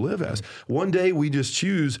called to live as. One day we just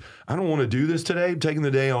choose, I don't want to do this today, I'm taking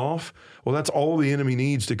the day off. Well, that's all the enemy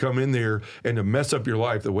needs to come in there and to mess up your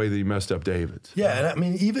life the way that he messed up David's. Yeah, and I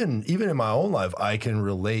mean, even in my own life, I can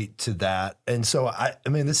relate to that. And so, I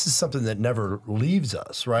mean, this is something that never leaves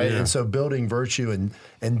us, right? Yeah. And so building virtue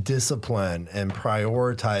and discipline and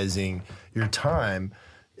prioritizing your time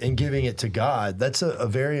and giving it to God, that's a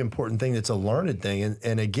very important thing. That's a learned thing.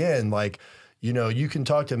 And again, like, you can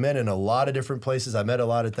talk to men in a lot of different places. I met a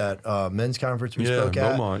lot at that men's conference we spoke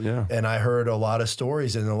at. Beaumont, yeah. And I heard a lot of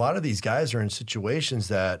stories. And a lot of these guys are in situations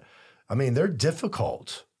that, I mean, they're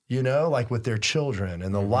difficult, like with their children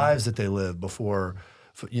and the lives that they live before,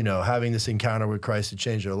 having this encounter with Christ to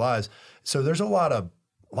change their lives. So there's a lot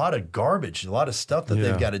of garbage, a lot of stuff that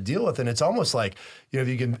they've got to deal with. And it's almost like, if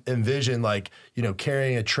you can envision like,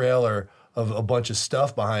 carrying a trailer of a bunch of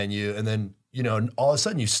stuff behind you and then, all of a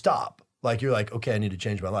sudden you stop. Like you're like, okay, I need to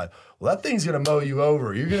change my life. Well, that thing's going to mow you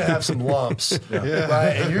over. You're going to have some lumps,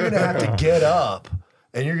 right? And you're going to have to get up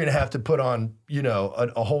and you're going to have to put on,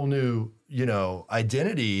 a whole new,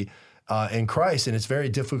 identity in Christ. And it's very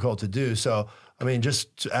difficult to do. So, I mean,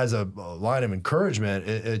 just as a line of encouragement,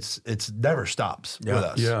 it's never stops with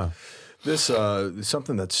us. Yeah. This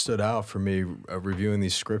something that stood out for me reviewing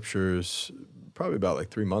these scriptures probably about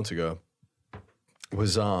like 3 months ago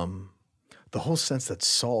was the whole sense that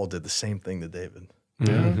Saul did the same thing to David.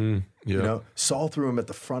 Mm-hmm. Yeah. Saul threw him at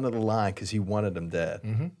the front of the line because he wanted him dead.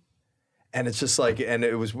 Mm-hmm. And it's just like, and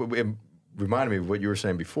it reminded me of what you were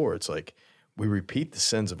saying before. It's like we repeat the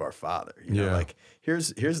sins of our father. Like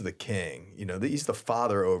here's the king. He's the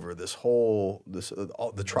father over all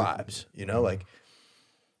the tribes. Like,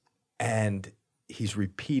 and he's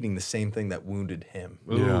repeating the same thing that wounded him.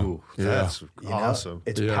 Ooh, that's awesome.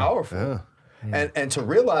 It's powerful. Yeah. And to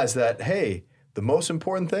realize that, hey, The most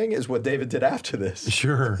important thing is what David did after this.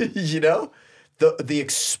 Sure. You know, the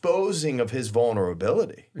exposing of his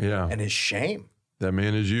vulnerability and his shame. That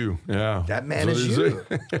man is you. Yeah. That man is you.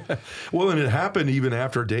 Well, and it happened even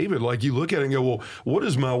after David. Like you look at it and go, well, what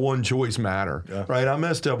does my one choice matter? Yeah. Right? I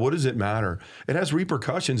messed up. What does it matter? It has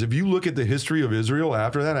repercussions. If you look at the history of Israel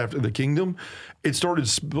after that, after the kingdom, it started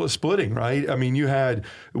splitting, right? I mean, you had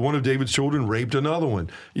one of David's children raped another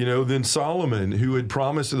one. You know, then Solomon, who had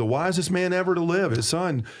promised the wisest man ever to live, his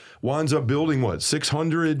son, winds up building,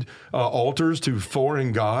 600 altars to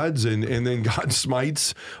foreign gods, and then God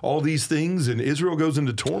smites all these things, and Israel goes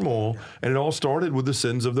into turmoil, and it all started with the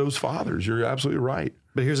sins of those fathers. You're absolutely right.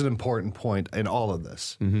 But here's an important point in all of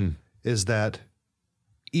this, is that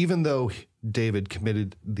even though David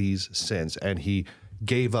committed these sins, and he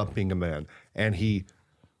gave up being a man, and he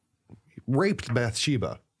raped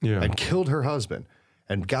Bathsheba, and killed her husband,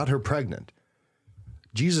 and got her pregnant,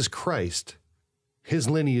 Jesus Christ, his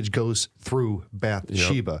lineage goes through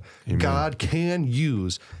Bathsheba. Yep. God can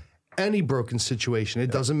use any broken situation.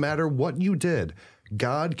 It doesn't matter what you did.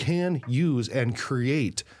 God can use and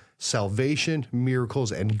create salvation,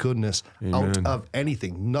 miracles, and goodness out of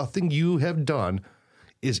anything. Nothing you have done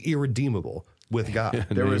is irredeemable with God.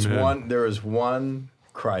 There is one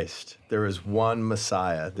Christ. There is one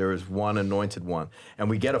Messiah. There is one anointed one. And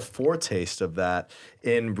we get a foretaste of that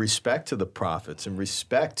in respect to the prophets, in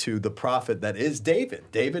respect to the prophet that is David.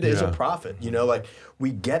 David is a prophet. You know, like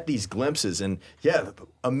we get these glimpses, and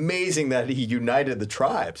amazing that he united the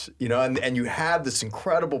tribes, you know, and you have this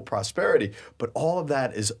incredible prosperity, but all of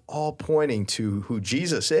that is all pointing to who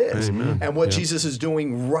Jesus is and what Jesus is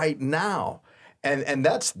doing right now. And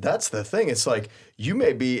that's the thing. It's like you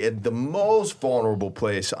may be in the most vulnerable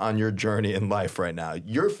place on your journey in life right now.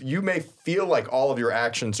 You may feel like all of your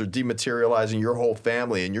actions are dematerializing your whole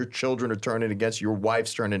family, and your children are turning against you, your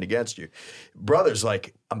wife's turning against you. Brothers,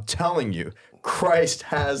 like I'm telling you, Christ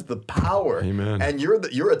has the power. Amen. And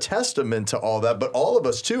you're a testament to all that. But all of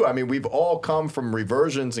us too. I mean, we've all come from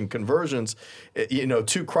reversions and conversions, you know,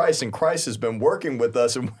 to Christ, and Christ has been working with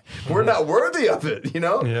us, and we're not worthy of it, you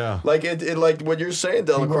know? Yeah. Like it like what you're saying,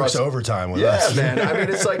 Delacroix. He works overtime with us. Yeah, man. I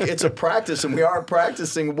mean, it's like it's a practice, and we aren't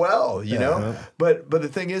practicing well, you know? But the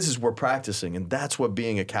thing is we're practicing, and that's what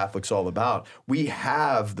being a Catholic's all about. We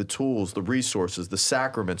have the tools, the resources, the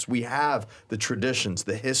sacraments. We have the traditions,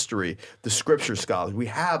 the history, the scripture scholars. We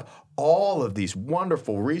have all of these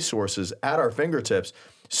wonderful resources at our fingertips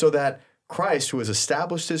so that Christ, who has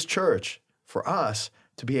established his church for us,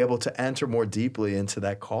 to be able to enter more deeply into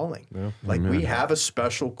that calling. Yeah. Like we have a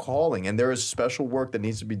special calling, and there is special work that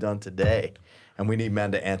needs to be done today, and we need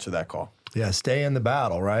men to answer that call. Yeah, stay in the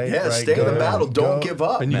battle, right? Yeah, right? Stay in the battle. Don't give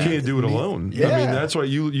up. And you can't do it alone. Yeah. I mean, that's why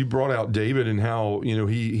you brought out David and how, you know,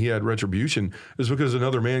 he had retribution. Is because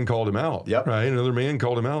another man called him out. Yep. Right? Another man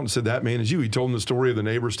called him out and said, that man is you. He told him the story of the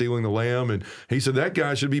neighbor stealing the lamb, and he said, that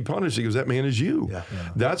guy should be punished. He goes, that man is you. Yeah. Yeah.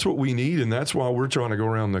 That's what we need, and that's why we're trying to go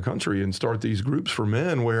around the country and start these groups for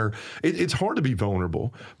men where it's hard to be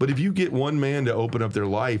vulnerable. But if you get one man to open up their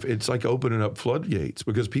life, it's like opening up floodgates,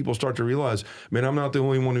 because people start to realize, man, I'm not the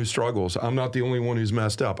only one who struggles. I'm not the only one who's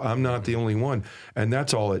messed up. I'm not the only one. And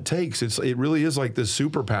that's all it takes. It really is like this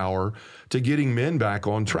superpower to getting men back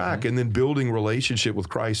on track, and then building relationship with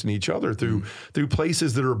Christ and each other through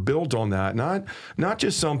places that are built on that. Not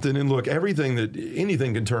just something, and look, anything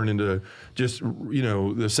can turn into just, you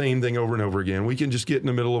know, the same thing over and over again. We can just get in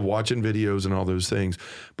the middle of watching videos and all those things.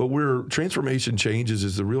 But where transformation changes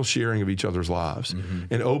is the real sharing of each other's lives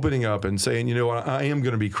and opening up and saying, you know, I am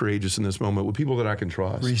going to be courageous in this moment with people that I can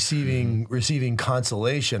trust. Receiving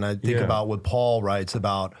consolation. I think about what Paul writes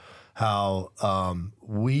about how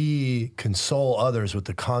we console others with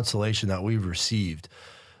the consolation that we've received.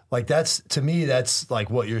 Like to me, that's like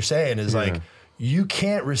what you're saying is like, you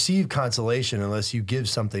can't receive consolation unless you give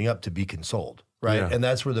something up to be consoled, right? Yeah. And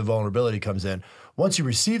that's where the vulnerability comes in. Once you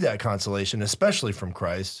receive that consolation, especially from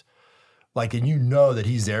Christ, like, and you know that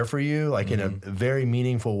he's there for you, like in a very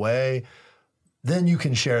meaningful way, then you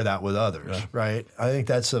can share that with others, right? I think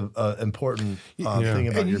that's an important thing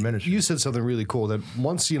about your ministry. You said something really cool, that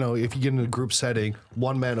once, you know, if you get in a group setting,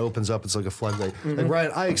 one man opens up, it's like a floodlight. Like,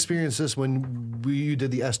 Ryan, I experienced this when you did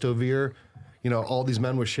the Estovir. You know, all these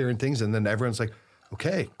men were sharing things, and then everyone's like,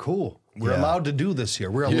 okay, cool. We're allowed to do this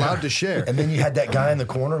here. We're allowed to share. And then you had that guy in the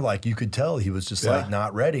corner, like you could tell he was just like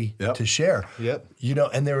not ready to share. Yep. You know,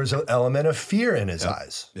 and there was an element of fear in his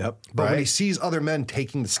eyes. Yep. But when he sees other men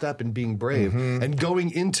taking the step and being brave and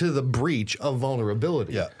going into the breach of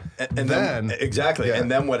vulnerability. Yeah. And then exactly. Yeah.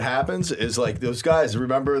 And then what happens is, like, those guys,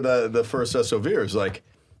 remember the first Estovir, like,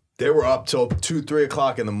 they were up till 2, 3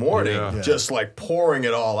 o'clock in the morning, Yeah. just like pouring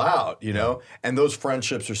it all out, you know? And those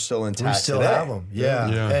friendships are still intact We still today. have them. Yeah.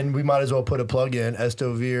 Yeah. And we might as well put a plug in,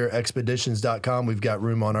 EstovirExpeditions.com. We've got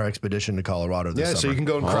room on our expedition to Colorado this Yeah, summer. so you can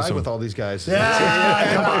go and cry Awesome. with all these guys.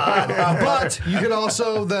 Yeah, come on. But you can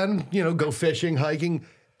also then, go fishing, hiking.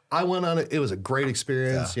 I went on it. It was a great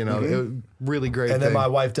experience. Yeah. It, really great. And then thing. my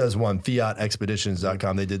wife does one,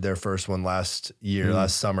 FiatExpeditions.com. They did their first one last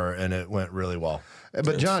summer, and it went really well.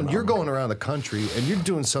 But John, you're going around the country and you're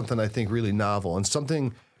doing something I think really novel and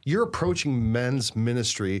something you're approaching men's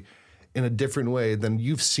ministry in a different way than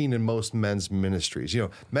you've seen in most men's ministries.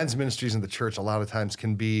 Men's ministries in the church a lot of times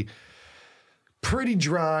can be pretty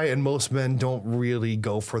dry, and most men don't really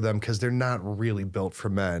go for them because they're not really built for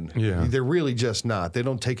men. Yeah. They're really just not. They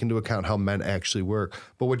don't take into account how men actually work.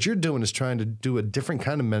 But what you're doing is trying to do a different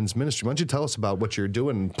kind of men's ministry. Why don't you tell us about what you're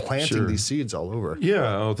doing and planting Sure. these seeds all over?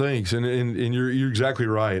 Yeah, oh, thanks. And you're exactly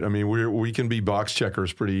right. I mean, we can be box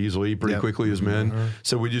checkers pretty easily, pretty Yep. quickly as men.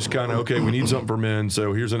 So we just kind of, okay, we need something for men.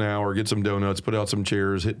 So here's an hour, get some donuts, put out some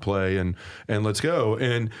chairs, hit play, and let's go.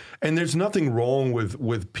 And there's nothing wrong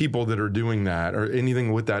with people that are doing that or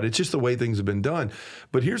anything with that. It's just the way things have been done.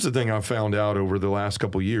 But here's the thing I found out over the last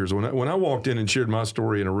couple of years. When I walked in and shared my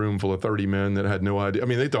story in a room full of 30 men that had no idea. I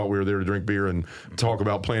mean, they thought we were there to drink beer and talk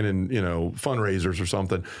about planning, fundraisers or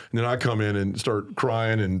something. And then I come in and start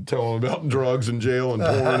crying and tell them about drugs and jail and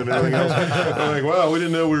porn and everything else. I'm like, wow, we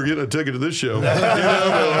didn't know we were getting a ticket to this show.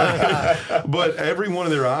 But every one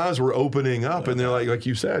of their eyes were opening up, and they're like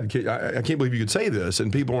you said, I can't believe you could say this,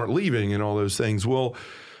 and people aren't leaving and all those things. Well,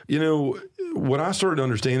 what I started to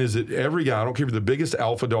understand is that every guy, I don't care if you're the biggest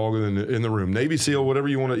alpha dog in the room, Navy SEAL, whatever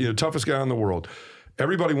you want to, toughest guy in the world,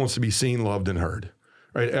 everybody wants to be seen, loved, and heard.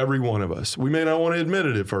 Right, every one of us. We may not want to admit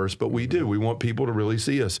it at first, but we do. We want people to really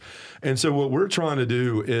see us. And so what we're trying to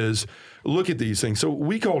do is look at these things. So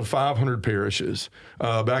we called 500 parishes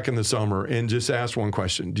back in the summer and just asked one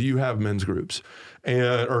question: do you have men's groups?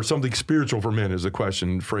 Or something spiritual for men is the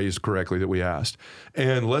question phrased correctly that we asked.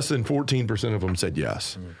 And less than 14% of them said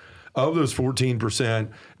yes. Of those 14%,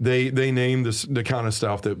 they named the kind of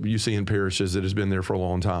stuff that you see in parishes that has been there for a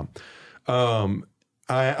long time.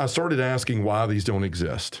 I started asking why these don't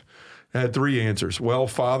exist. I had 3 answers. Well,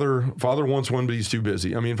 Father wants one, but he's too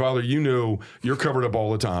busy. I mean, Father, you're covered up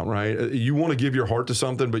all the time, right? You want to give your heart to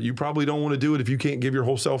something, but you probably don't want to do it if you can't give your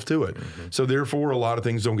whole self to it. Mm-hmm. So therefore, a lot of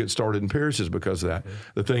things don't get started in parishes because of that. Mm-hmm.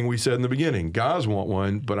 The thing we said in the beginning, guys want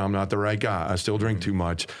one, but I'm not the right guy. I still drink too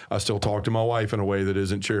much. I still talk to my wife in a way that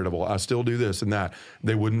isn't charitable. I still do this and that.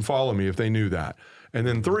 They wouldn't follow me if they knew that. And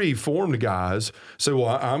then 3, formed guys say, well,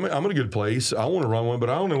 I'm in a good place. I want to run one, but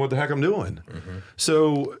I don't know what the heck I'm doing. Mm-hmm.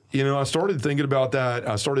 So, I started thinking about that.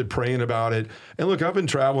 I started praying about it. And look, I've been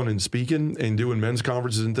traveling and speaking and doing men's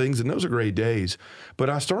conferences and things, and those are great days. But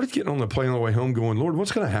I started getting on the plane on the way home going, Lord,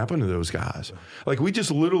 what's going to happen to those guys? Like, we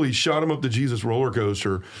just literally shot them up the Jesus roller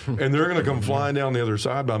coaster, and they're going to come flying down the other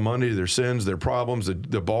side by Monday to their sins, their problems,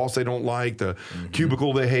 the boss they don't like, the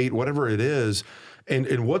cubicle they hate, whatever it is.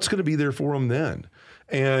 And what's going to be there for them then?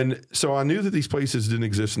 And so I knew that these places didn't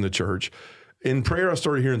exist in the church. In prayer, I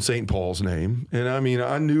started hearing St. Paul's name. And I mean,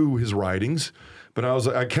 I knew his writings, but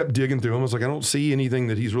I kept digging through them. I was like, I don't see anything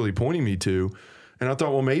that he's really pointing me to. And I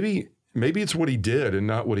thought, well, maybe it's what he did and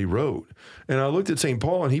not what he wrote. And I looked at St.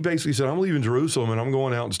 Paul, and he basically said, I'm leaving Jerusalem and I'm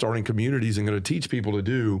going out and starting communities and going to teach people to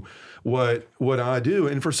do what I do.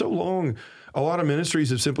 And for so long, a lot of ministries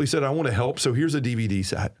have simply said, I want to help, so here's a DVD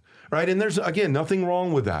set. Right. And there's, again, nothing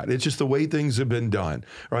wrong with that. It's just the way things have been done.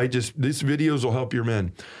 Right. Just these videos will help your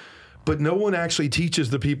men. But no one actually teaches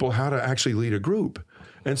the people how to actually lead a group.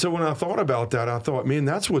 And so when I thought about that, I thought, man,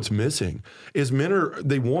 that's what's missing is men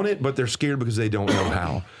they want it, but they're scared because they don't know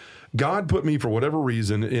how. God put me, for whatever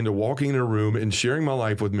reason, into walking in a room and sharing my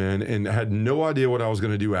life with men, and had no idea what I was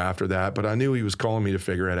going to do after that, but I knew he was calling me to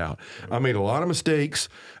figure it out. I made a lot of mistakes.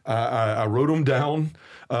 I wrote them down.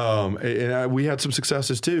 We had some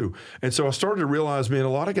successes too. And so I started to realize, man, a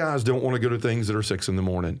lot of guys don't want to go to things that are 6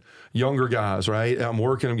 a.m. Younger guys, right? I'm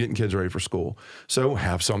working, I'm getting kids ready for school. So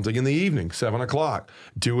have something in the evening, 7 o'clock.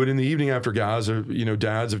 Do it in the evening after dads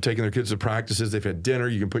have taken their kids to practices. They've had dinner.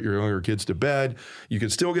 You can put your younger kids to bed. You can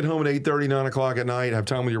still get home at 8:30, 9 o'clock at night, have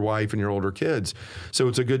time with your wife and your older kids. So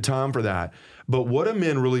it's a good time for that. But what do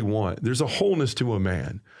men really want? There's a wholeness to a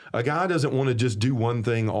man. A guy doesn't want to just do one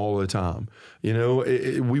thing all the time.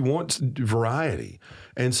 We want variety.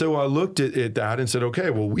 And so I looked at that and said, okay,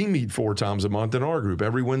 well, we meet 4 times a month in our group,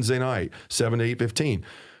 every Wednesday night, 7 to 8:15.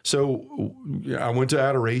 So I went to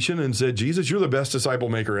adoration and said, Jesus, you're the best disciple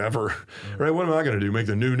maker ever. Right? What am I going to do? Make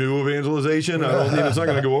the new evangelization? It's not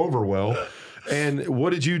going to go over well. And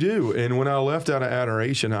what did you do? And when I left out of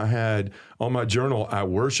adoration, I had on my journal,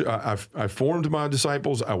 I formed my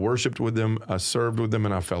disciples, I worshiped with them, I served with them,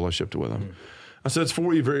 and I fellowshiped with them. I said it's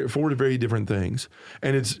four very different things.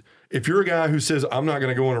 And if you're a guy who says, I'm not going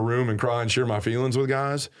to go in a room and cry and share my feelings with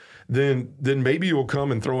guys, then maybe you'll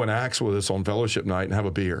come and throw an axe with us on fellowship night and have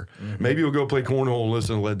a beer. Mm-hmm. Maybe you'll go play cornhole and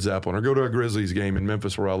listen to Led Zeppelin, or go to a Grizzlies game in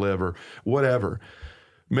Memphis where I live, or whatever.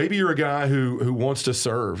 Maybe you're a guy who wants to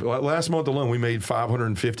serve. Last month alone, we made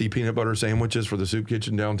 550 peanut butter sandwiches for the Soup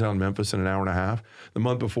Kitchen downtown Memphis in an hour and a half. The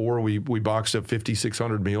month before, we boxed up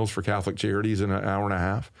 5,600 meals for Catholic Charities in an hour and a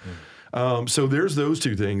half. Mm. So there's those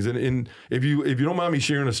two things. And if you don't mind me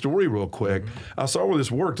sharing a story real quick, I saw where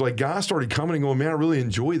this worked. Like, guys started coming and going, man, I really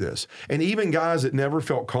enjoy this. And even guys that never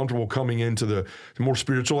felt comfortable coming into the more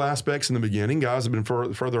spiritual aspects in the beginning, guys that have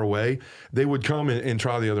been further away, they would come and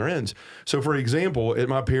try the other ends. So for example, at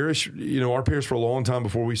my parish, our parish for a long time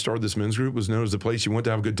before we started this men's group was known as the place you went to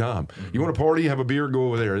have a good time. Mm-hmm. You want to party, have a beer, go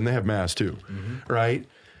over there. And they have mass too, right?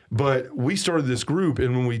 But we started this group,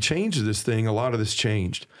 and when we changed this thing, a lot of this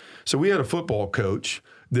changed. So we had a football coach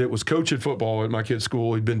that was coaching football at my kid's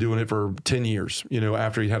school. He'd been doing it for 10 years,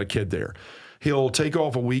 after he had a kid there. He'll take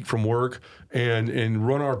off a week from work and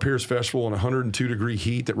run our Pierce Festival in 102-degree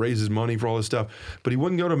heat that raises money for all this stuff. But he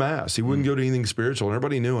wouldn't go to mass. He wouldn't go to anything spiritual, and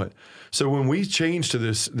everybody knew it. So when we changed to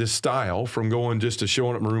this style from going just to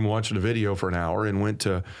showing up in my room watching a video for an hour and went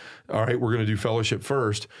to, all right, we're going to do fellowship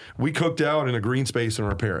first, we cooked out in a green space in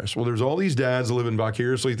our parish. Well, there's all these dads living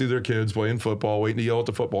vicariously through their kids, playing football, waiting to yell at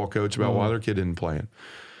the football coach about why their kid isn't playing.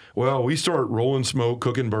 Well, we start rolling smoke,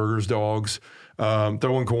 cooking burgers, dogs,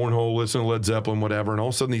 throwing cornhole, listening to Led Zeppelin, whatever. And all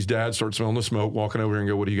of a sudden, these dads start smelling the smoke, walking over here and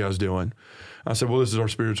go, what are you guys doing? I said, well, this is our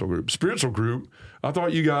spiritual group. Spiritual group? I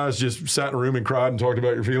thought you guys just sat in a room and cried and talked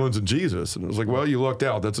about your feelings in Jesus. And it was like, well, you lucked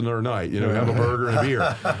out. That's another night. Have a burger and a beer.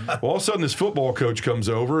 Well, all of a sudden, this football coach comes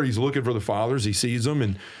over. He's looking for the fathers. He sees them,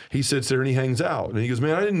 and he sits there and he hangs out. And he goes,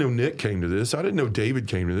 man, I didn't know Nick came to this. I didn't know David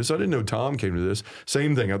came to this. I didn't know Tom came to this.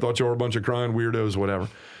 Same thing. I thought y'all were a bunch of crying weirdos, whatever.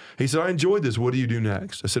 He said, I enjoyed this. What do you do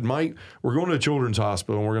next? I said, Mike, we're going to a children's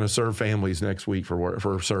hospital, and we're going to serve families next week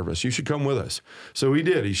for service. You should come with us. So he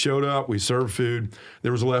did. He showed up. We served food.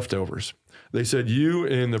 There was leftovers. They said, you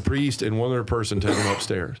and the priest and one other person take him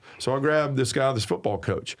upstairs. So I grabbed this football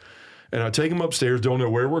coach. And I take him upstairs, don't know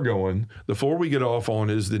where we're going. The floor we get off on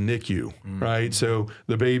is the NICU, right? So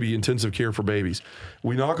the baby, intensive care for babies.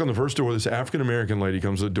 We knock on the first door. This African-American lady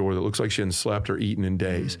comes to the door that looks like she hadn't slept or eaten in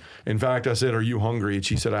days. In fact, I said, are you hungry? And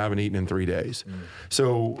she said, I haven't eaten in 3 days.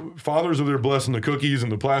 So father's over there blessing the cookies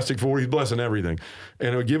and the plastic foil. He's blessing everything.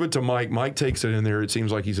 And I give it to Mike. Mike takes it in there. It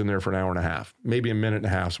seems like he's in there for an hour and a half. Maybe a minute and a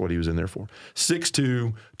half is what he was in there for.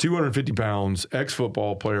 6'2", 250 pounds,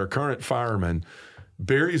 ex-football player, current fireman.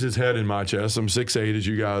 Buries his head in my chest. I'm 6'8", as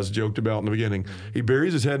you guys joked about in the beginning. He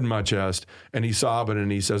buries his head in my chest, and he's sobbing,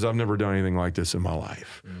 and he says, I've never done anything like this in my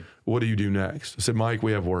life. What do you do next? I said, Mike,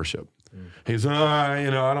 we have worship. He goes,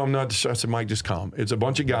 I'm not. I said, Mike, just come. It's a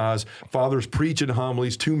bunch of guys. Father's preaching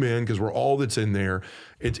homilies, 2 men, because we're all that's in there.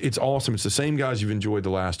 It's awesome. It's the same guys you've enjoyed the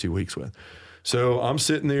last 2 weeks with. So I'm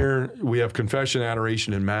sitting there. We have confession,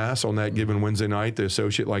 adoration, and mass on that given Wednesday night. The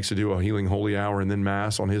associate likes to do a healing holy hour and then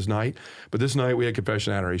mass on his night. But this night we had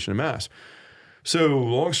confession, adoration, and mass. So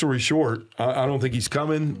long story short, I don't think he's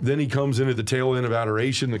coming. Then he comes in at the tail end of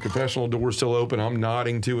adoration. The confessional door's still open. I'm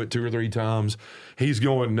nodding to it 2 or 3 times. He's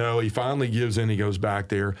going, no. He finally gives in. He goes back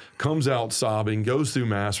there, comes out sobbing, goes through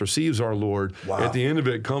mass, receives our Lord. Wow. At the end of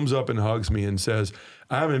it, comes up and hugs me and says,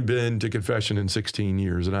 I haven't been to confession in 16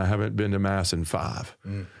 years, and I haven't been to mass in 5.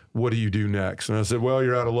 What do you do next? And I said, well,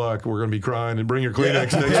 you're out of luck. We're going to be crying, and bring your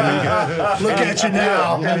Kleenex next week. Look at you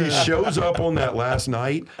now. And he shows up on that last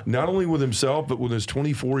night, not only with himself, but with his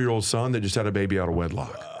 24-year-old son that just had a baby out of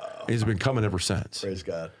wedlock. Wow. He's been coming ever since. Praise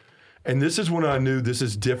God. And this is when I knew this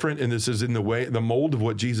is different, and this is in the mold of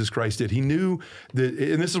what Jesus Christ did. He knew that,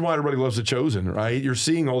 and this is why everybody loves The Chosen, right? You're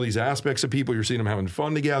seeing all these aspects of people. You're seeing them having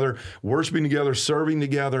fun together, worshiping together, serving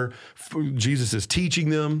together. Jesus is teaching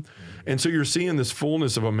them. And so you're seeing this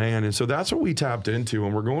fullness of a man. And so that's what we tapped into.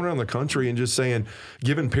 And we're going around the country and just saying,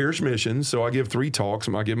 giving parish missions. So I give 3 talks.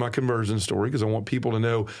 I give my conversion story because I want people to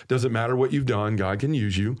know, doesn't matter what you've done, God can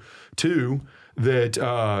use you. 2, that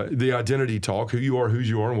the identity talk, who you are, whose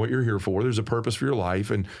you are, and what you're here for. There's a purpose for your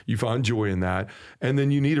life, and you find joy in that. And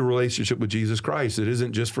then you need a relationship with Jesus Christ. It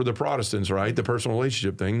isn't just for the Protestants, right? The personal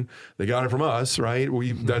relationship thing. They got it from us, right?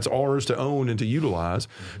 That's ours to own and to utilize.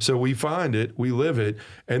 So we find it, we live it,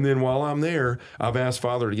 and then while I'm there, I've asked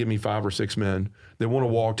Father to give me 5 or 6 men that want to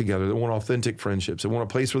walk together, that want authentic friendships, that want a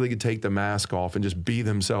place where they could take the mask off and just be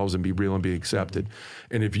themselves and be real and be accepted.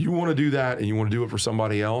 And if you want to do that and you want to do it for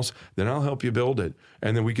somebody else, then I'll help you build it.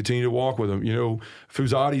 And then we continue to walk with them. You know,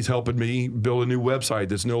 Fuzati's helping me build a new website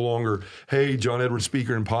that's no longer, hey, John Edwards,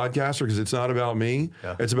 speaker and podcaster, because it's not about me.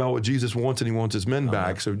 Yeah. It's about what Jesus wants, and he wants his men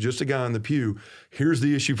back. So just a guy in the pew, here's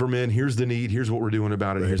the issue for men, here's the need, here's what we're doing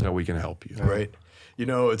about it, here's how we can help you. Right. You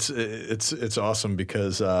know, it's awesome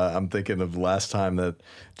because I'm thinking of the last time that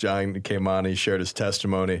John came on, he shared his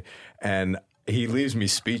testimony, and he leaves me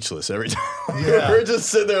speechless every time. Yeah. We're just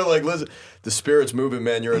sitting there like, listen, the Spirit's moving,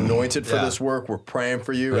 man. You're anointed for this work. We're praying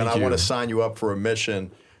for you, and I want to sign you up for a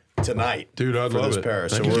mission tonight, dude. I'd for love this it.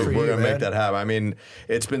 parish. So we're going to make that happen. I mean,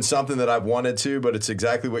 it's been something that I've wanted to, but it's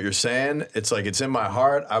exactly what you're saying. It's like it's in my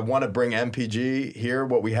heart. I want to bring MPG here,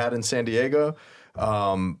 what we had in San Diego.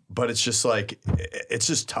 But it's just like, it's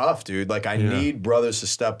just tough, dude. Like I need brothers to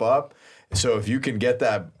step up. So if you can get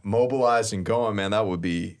that mobilized and going, man, that would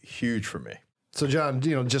be huge for me. So John,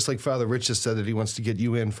 you know, just like Father Rich just said that he wants to get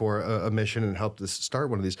you in for a mission and help to start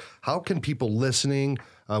one of these, how can people listening,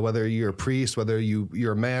 whether you're a priest, whether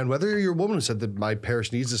you're a man, whether you're a woman who said that my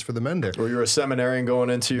parish needs this for the men there. Or you're a seminarian going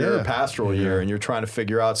into your pastoral year and you're trying to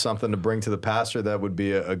figure out something to bring to the pastor that would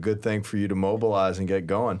be a good thing for you to mobilize and get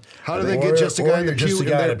going. How do they get just a guy in the pew in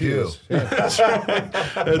their pews? Yeah.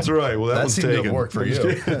 That's right. Well, that one's taken. To work for you.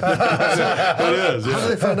 It is. Yeah. How do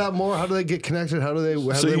they find out more? How do they get connected? How do they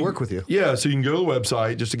work with you? Yeah, so you can go to the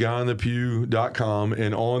website, justaguyinthepew.com,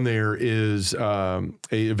 and on there is a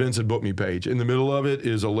events and book me page. In the middle of it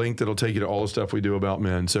is a link that'll take you to all the stuff we do about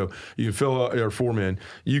men. So you can fill out, or for men,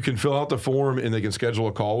 you can fill out the form and they can schedule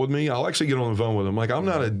a call with me. I'll actually get on the phone with them. Like, I'm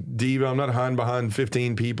not a diva. I'm not hiding behind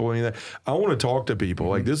 15 people or anything. I want to talk to people.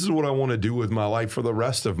 Like, this is what I want to do with my life for the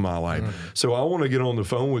rest of my life. So I want to get on the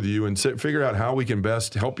phone with you and figure out how we can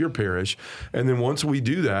best help your parish. And then once we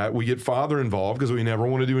do that, we get Father involved, because we never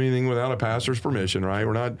want to do anything without a pastor's permission, right?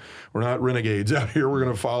 We're not renegades out here. We're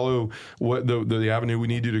going to follow what the avenue we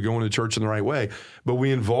need to go into church in the right way. But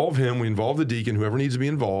we involve him, we involve the deacon, whoever needs to be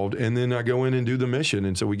involved, and then I go in and do the mission.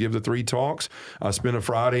 And so we give the 3 talks. I spend a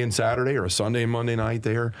Friday and Saturday, or a Sunday and Monday night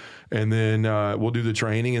there, and then we'll do the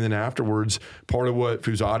training. And then afterwards, part of what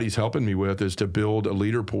Fuzati's helping me with is to build a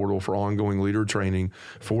leader portal for ongoing leader training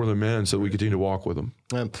for the men, so that we continue to walk with them.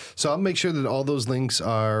 So I'll make sure that all those links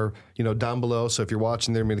are, down below. So if you're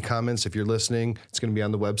watching there, in the comments, if you're listening, it's going to be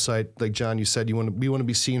on the website. Like John, you said, we want to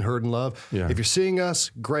be seen, heard, and loved. Yeah. If you're seeing us,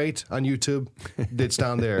 great, on YouTube, it's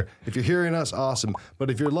down there. If you're hearing us, awesome. But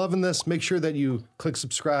if you're loving this, make sure that you click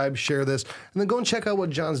subscribe, share this, and then go and check out what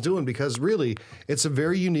John's doing, because really, it's a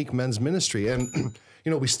very unique men's ministry. And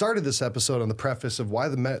we started this episode on the preface of why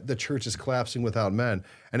the church is collapsing without men,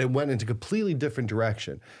 and it went into a completely different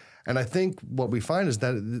direction. And I think what we find is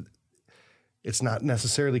that it's not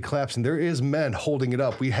necessarily collapsing. There is men holding it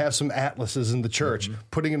up. We have some atlases in the church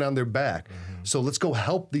putting it on their back. So let's go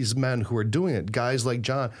help these men who are doing it. Guys like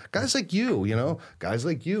John, guys like you, guys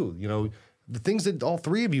like you, the things that all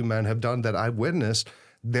 3 of you men have done that I've witnessed,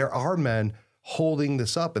 there are men holding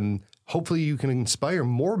this up, and hopefully you can inspire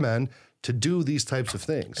more men to do these types of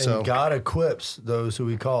things. And so God equips those who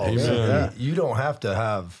he calls. Amen. You don't have to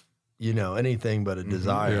have anything but a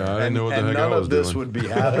desire. Yeah, I didn't know what the heck none I was of this doing. would be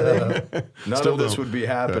happening. None Still of this don't. would be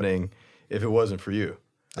happening if it wasn't for you.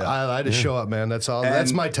 I just show up, man. That's all.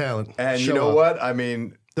 That's my talent. And Show you know up. what? I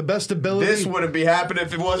mean, The best ability. this wouldn't be happening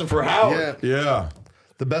if it wasn't for Howard. Yeah.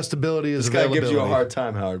 The best ability is This guy availability. gives you a hard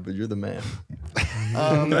time, Howard, but you're the man.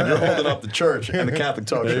 You're holding up the church and the Catholic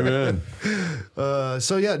Talk Show. Amen.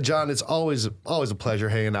 So yeah, John, it's always a pleasure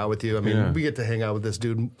hanging out with you. I mean, we get to hang out with this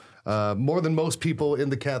dude more than most people in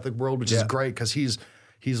the Catholic world, which is great, because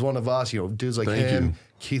he's one of us. Dudes like Thank him, you.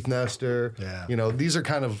 Keith Nestor. Yeah. These are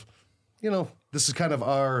kind of, this is kind of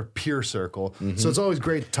our peer circle. So it's always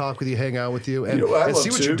great to talk with you, hang out with you, and, and see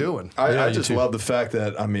what you're doing. I you just too. love the fact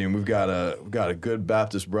that we've got a good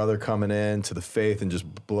Baptist brother coming in to the faith and just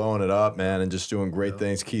blowing it up, man, and just doing great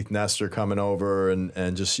things. Keith Nestor coming over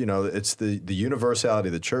and just it's the universality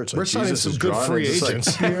of the church. Like, We're signing Jesus some is good drawing, free it's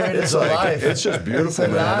agents. It's alive. It's just beautiful, It's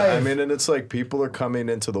man. alive. And it's like people are coming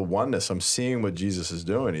into the oneness. I'm seeing what Jesus is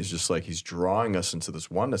doing. He's just like, he's drawing us into this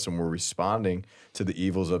oneness, and we're responding to the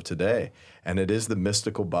evils of today. And it is the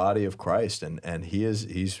mystical body of Christ, and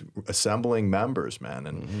he's assembling members,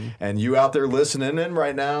 man, and you out there listening in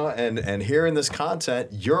right now and hearing this content,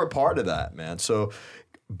 you're a part of that, man. So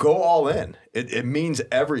go all in. It means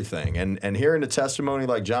everything. And hearing a testimony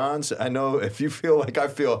like John's, I know if you feel like I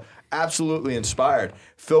feel absolutely inspired,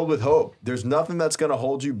 filled with hope, there's nothing that's going to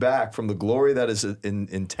hold you back from the glory that is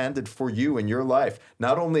intended for you in your life,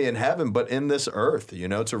 not only in heaven, but in this earth, you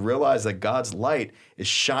know, to realize that God's light is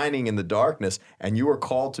shining in the darkness and you are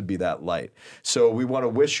called to be that light. So we want to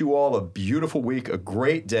wish you all a beautiful week, a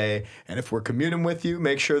great day. And if we're commuting with you,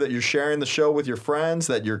 make sure that you're sharing the show with your friends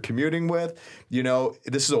that you're commuting with. You know,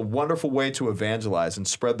 this is a wonderful way to evangelize and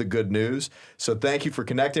spread the good news. So thank you for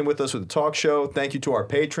connecting with us with the talk show. Thank you to our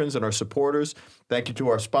patrons and our supporters. Thank you to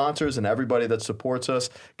our sponsors and everybody that supports us.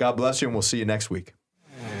 God bless you, and we'll see you next week.